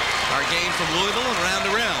our game from Louisville and round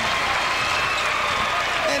to round.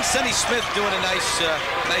 And Sonny Smith doing a nice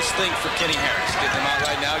thing for Kenny Harris. Getting him out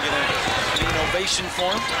right now, getting an ovation for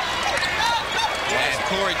him. And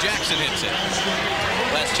Corey Jackson hits it.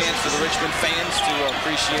 Last chance for the Richmond fans to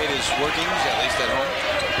appreciate his workings, at least at home.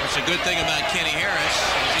 What's a good thing about Kenny Harris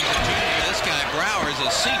is he's a junior. This guy, Brower, is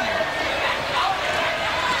a senior.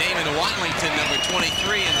 Damon Watlington, number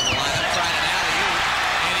 23, into the lineup, tried an alley-oop,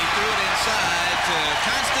 and he threw it inside to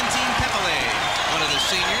Constantine Pepele, one of the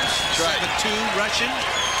seniors, 7'2", Russian.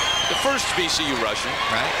 The first VCU Russian.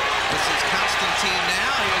 Right. This is Constantine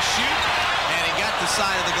now. He'll shoot, and he got the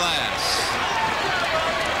side of the glass.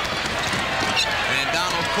 And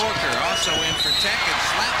Donald Corker also in for Tech and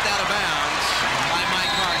slapped out of bounds by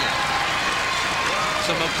Mike Hargan.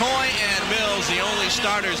 So McCoy and Mills, the only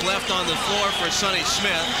starters left on the floor for Sonny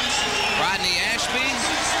Smith. Rodney Ashby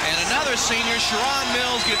and another senior, Sherron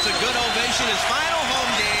Mills, gets a good ovation. His final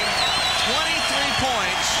home game, 23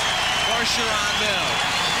 points for Sherron Mills.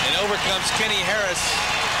 And over comes Kenny Harris.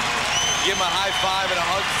 Give him a high five and a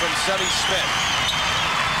hug from Sonny Smith.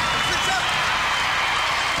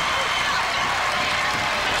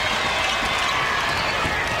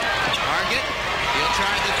 Target. He'll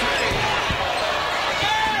try the three.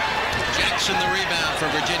 Jackson the rebound for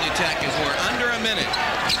Virginia Tech as we're under a minute.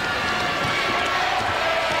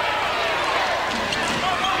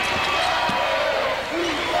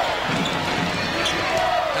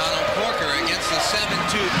 Donald Corker against the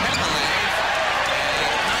 7'2" Pepele.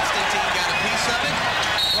 And Constantine got a piece of it.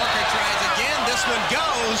 Corker tries again. This one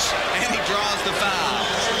goes, and he draws the foul.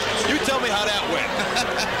 You tell me how that went.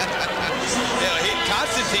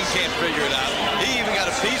 Constantine can't figure it out. He even got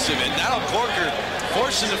a piece of it. Now Corker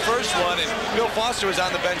forcing the first one, and Bill Foster was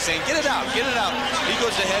on the bench saying, get it out, get it out. He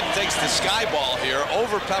goes ahead and takes the sky ball here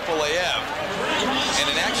over Pepeleev, and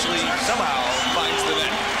it actually somehow finds the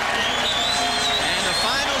net. And the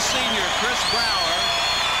final senior, Chris Brower,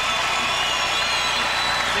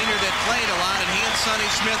 senior that played a lot, and he and Sonny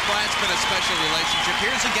Smith, why it's been a special relationship.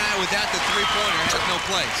 Here's a guy without the three-pointer, has no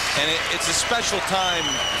place. And it's a special time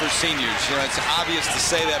for seniors. You know, it's obvious to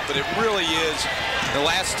say that, but it really is. The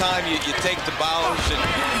last time you take the bows and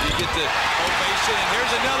you get the ovation, and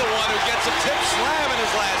here's another one who gets a tip slam in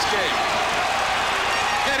his last game.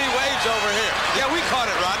 Kenny Wade's over here. Yeah, we caught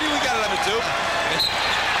it, Rodney. We got it on the tube.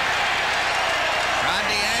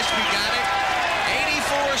 Rodney Ashby got it.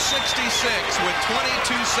 84-66 with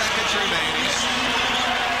 22 seconds remaining.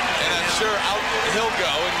 And I'm sure out he'll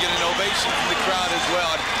go and get an ovation from the crowd as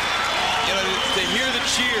well. And, you know, to hear the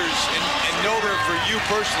cheers and know that for you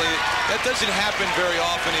personally, that doesn't happen very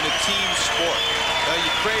often in a team sport.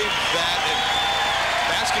 You crave that, and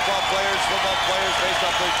basketball players, football players,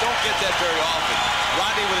 baseball players don't get that very often.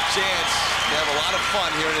 Rodney with a chance to have a lot of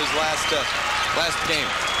fun here in his last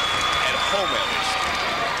game, at home at least.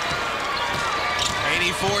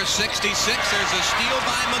 84-66, there's a steal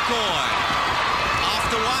by McCoy. Off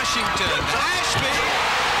to Washington. Ashby.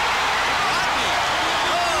 Rodney.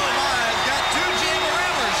 Oh, my, got two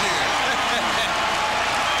jammer-rammers here.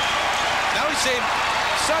 Now he's saying,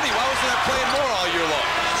 Sonny, why wasn't I playing more all year long?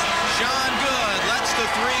 Sean Good lets the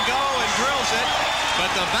three go and drills it. But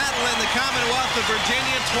the battle in the Commonwealth of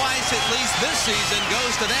Virginia twice at least this season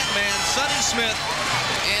goes to that man, Sonny Smith,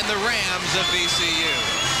 and the Rams of VCU.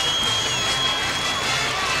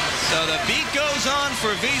 So the beat goes on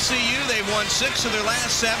for VCU. They've won 6 of their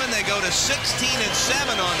last 7. They go to 16-7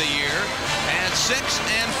 on the year and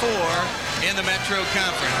 6-4 in the Metro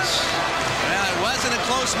Conference. Well, it wasn't a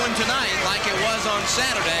close one tonight like it was on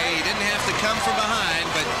Saturday. He didn't have to come from behind,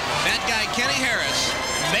 but that guy, Kenny Harris,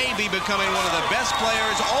 may be becoming one of the best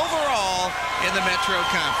players overall in the Metro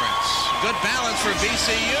Conference. Good balance for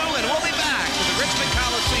VCU, and we'll be back to the Richmond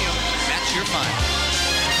Coliseum. That's your final.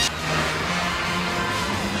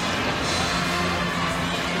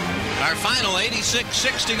 Our final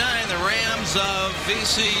 86-69, the Rams of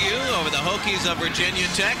VCU over the Hokies of Virginia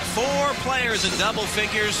Tech. 4 players in double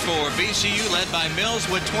figures for VCU, led by Mills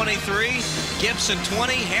with 23, Gibson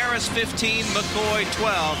 20, Harris 15, McCoy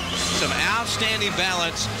 12. Some outstanding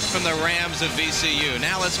balance from the Rams of VCU.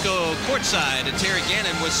 Now let's go courtside to Terry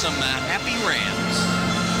Gannon with some happy Rams.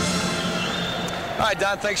 All right,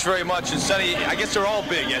 Don, thanks very much. And Sonny, I guess they're all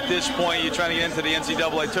big at this point. You're trying to get into the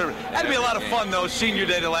NCAA tournament. Had to be a lot of fun, though, senior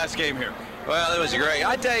day, the last game here. Well, it was great.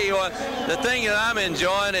 I tell you what, the thing that I'm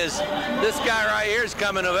enjoying is this guy right here is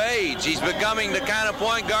coming of age. He's becoming the kind of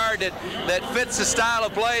point guard that fits the style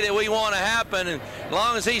of play that we want to happen. And as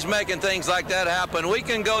long as he's making things like that happen, we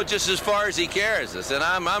can go just as far as he carries us. And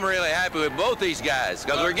I'm really happy with both these guys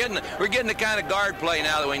because we're getting the kind of guard play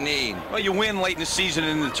now that we need. Well, you win late in the season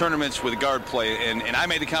in the tournaments with guard play, and I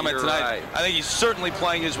made the comment tonight. Right. I think he's certainly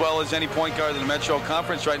playing as well as any point guard in the Metro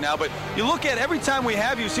Conference right now. But you look at every time we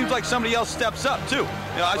have you, it seems like somebody else steps up too.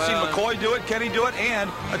 You know, I've seen McCoy do it, Kenny do it, and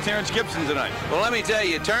Terrence Gibson tonight. Well, let me tell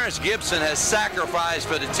you, Terrence Gibson has sacrificed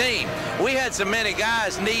for the team. We had so many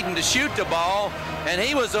guys needing to shoot the ball, and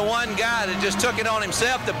he was the one guy that just took it on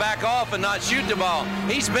himself to back off and not shoot the ball.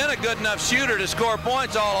 He's been a good enough shooter to score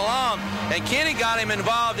points all along, and Kenny got him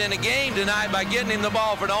involved in the game tonight by getting him the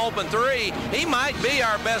ball for the open three. He might be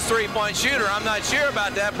our best three-point shooter. I'm not sure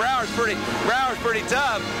about that. Brower's pretty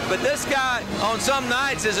tough, but this guy on some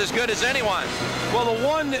nights is as good as anyone. Well, the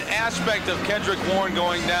one aspect of Kendrick Warren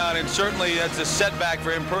going down, and certainly that's a setback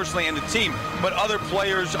for him personally and the team, but other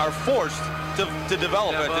players are forced to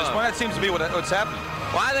develop at this point. That seems to be what's happening.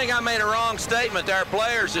 Well, I think I made a wrong statement to our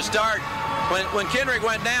players to start. When Kendrick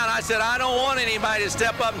went down, I said, I don't want anybody to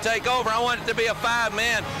step up and take over. I want it to be a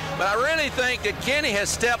 5-man. But I really think that Kenny has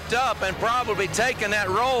stepped up and probably taken that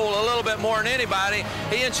role a little bit more than anybody.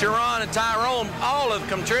 He and Sherron and Tyrone all have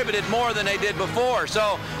contributed more than they did before.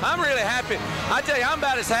 So I'm really happy. I tell you, I'm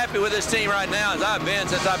about as happy with this team right now as I've been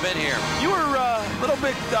since I've been here. You were a little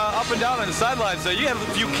bit up and down on the sidelines, so you had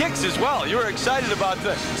a few kicks as well. You were excited about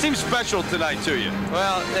that. Seems special tonight to you.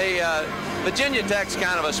 Well, Virginia Tech's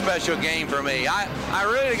kind of a special game for me. I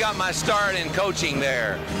really got my start in coaching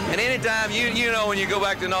there. And anytime, you know when you go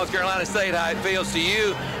back to North Carolina State how it feels to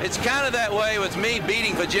you, it's kind of that way with me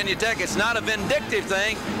beating Virginia Tech. It's not a vindictive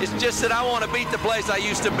thing. It's just that I want to beat the place I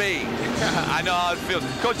used to be. I know how it feels.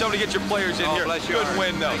 Coach, don't get your players in here. Bless you. Good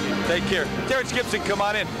win, though. Take care. Terrence Gibson, come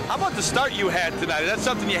on in. How about the start you had tonight? Is that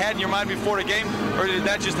something you had in your mind before the game, or did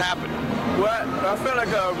that just happen? Well, I feel like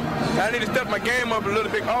I need to step my game up a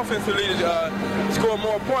little bit offensively to score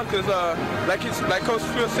more points because, like Coach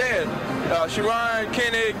Phil said, Sherron,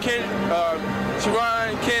 Kenny,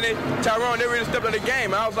 Tyrone, they really stepped up the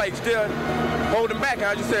game. I was like still holding back, and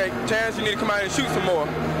I just said, Terrence, you need to come out and shoot some more.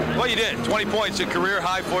 Well, you did. 20 points, a career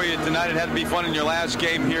high for you tonight. It had to be fun in your last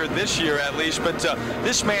game here this year, at least. But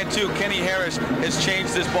this man, too, Kenny Harris, has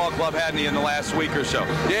changed this ball club, hadn't he, in the last week or so?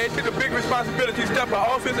 Yeah, he took a big responsibility, step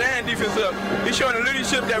our offense and defense up. He's showing the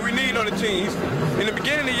leadership that we need on the team. In the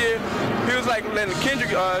beginning of the year, he was like letting Kendrick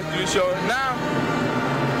do the show. Now,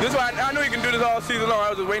 this is why I knew he can do this all season long. I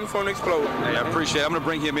was just waiting for him to explode. Hey, I appreciate it. I'm going to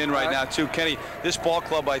bring him in right now, too. Kenny, this ball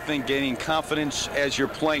club, I think, gaining confidence as you're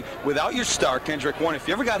playing. Without your star, Kendrick Warren, if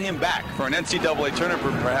you ever got him back for an NCAA tournament,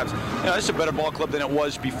 perhaps, this is a better ball club than it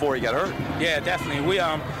was before he got hurt. Yeah, definitely. We,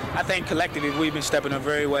 I think collectively we've been stepping up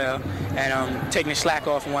very well and taking the slack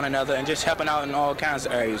off from one another and just helping out in all kinds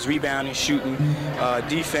of areas, rebounding, shooting,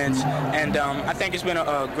 defense. And I think it's been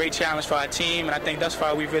a great challenge for our team, and I think thus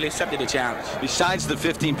far we've really accepted the challenge. Besides the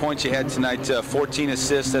 15 points you had tonight, 14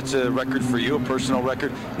 assists, that's a record for you, a personal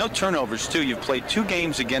record. No turnovers, too. You've played 2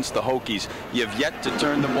 games against the Hokies. You've yet to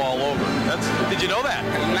turn the ball over. Did you know that?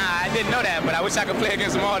 Nah, I didn't know that, but I wish I could play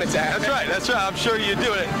against them all the time. That's right. I'm sure you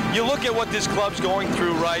do it. You look at what this club's going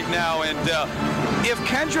through right now, and if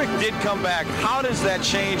Kendrick did come back, how does that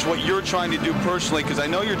change what you're trying to do personally? Because I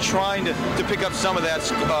know you're trying to pick up some of that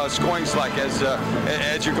scoring slack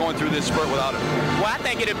as you're going through this spurt without him. Well, I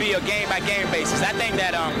think it'll be a game-by-game basis. I think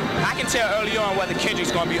that I can tell early on whether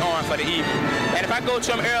Kendrick's going to be on for the evening. And if I go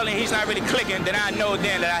to him early and he's not really clicking, then I know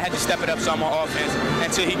then that I had to step it up some more offense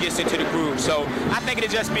until he gets into the groove. So I think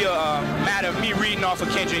it'll just be a matter of me reading off of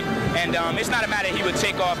Kendrick. And it's not a matter he would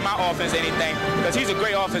take off my offense or anything because he's a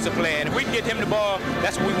great offensive player. And if we can get him the ball,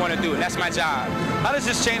 that's what we want to do. That's my job. How does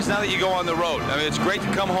this change now that you go on the road? I mean, it's great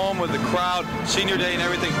to come home with the crowd, senior day and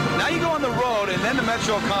everything. Now you go on the road and then the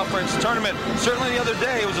Metro Conference tournament. Certainly the other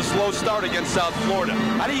day it was a slow start against South Florida.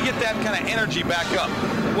 How do you get that kind of energy back up?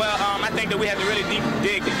 Well, I think that we have to really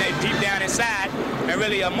dig deep down inside and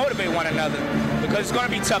really motivate one another. because it's going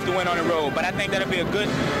to be tough to win on the road. But I think that'll be a good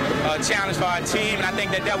challenge for our team, and I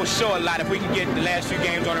think that will show a lot if we can get the last few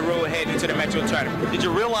games on the road heading into the Metro Tournament. Did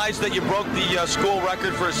you realize that you broke the school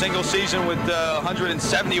record for a single season with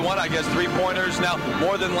 171, I guess, three-pointers, now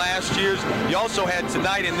more than last year's? You also had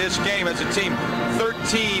tonight in this game as a team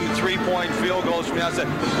 13 three-point field goals from the outside.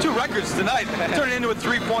 2 records tonight, turning into a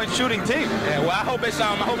three-point shooting team. Yeah, well, I hope it's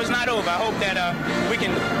not over. I hope that we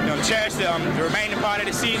can cherish the remaining part of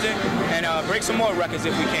the season and break some more records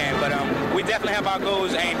if we can. But we definitely have our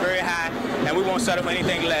goals aimed very high, and we won't settle for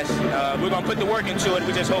anything less. We're going to put the work into it.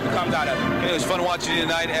 We just hope it comes out of it. It was fun watching you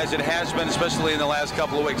tonight, as it has been, especially in the last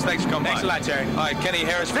couple of weeks. Thanks for coming by. Thanks a lot, Terry. All right, Kenny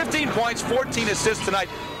Harris, 15 points, 14 assists tonight,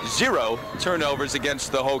 0 turnovers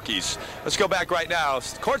against the Hokies. Let's go back right now,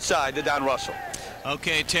 courtside to Don Russell.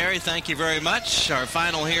 Okay, Terry, thank you very much. Our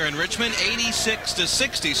final here in Richmond,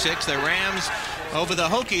 86-66. The Rams over the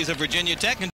Hokies of Virginia Tech.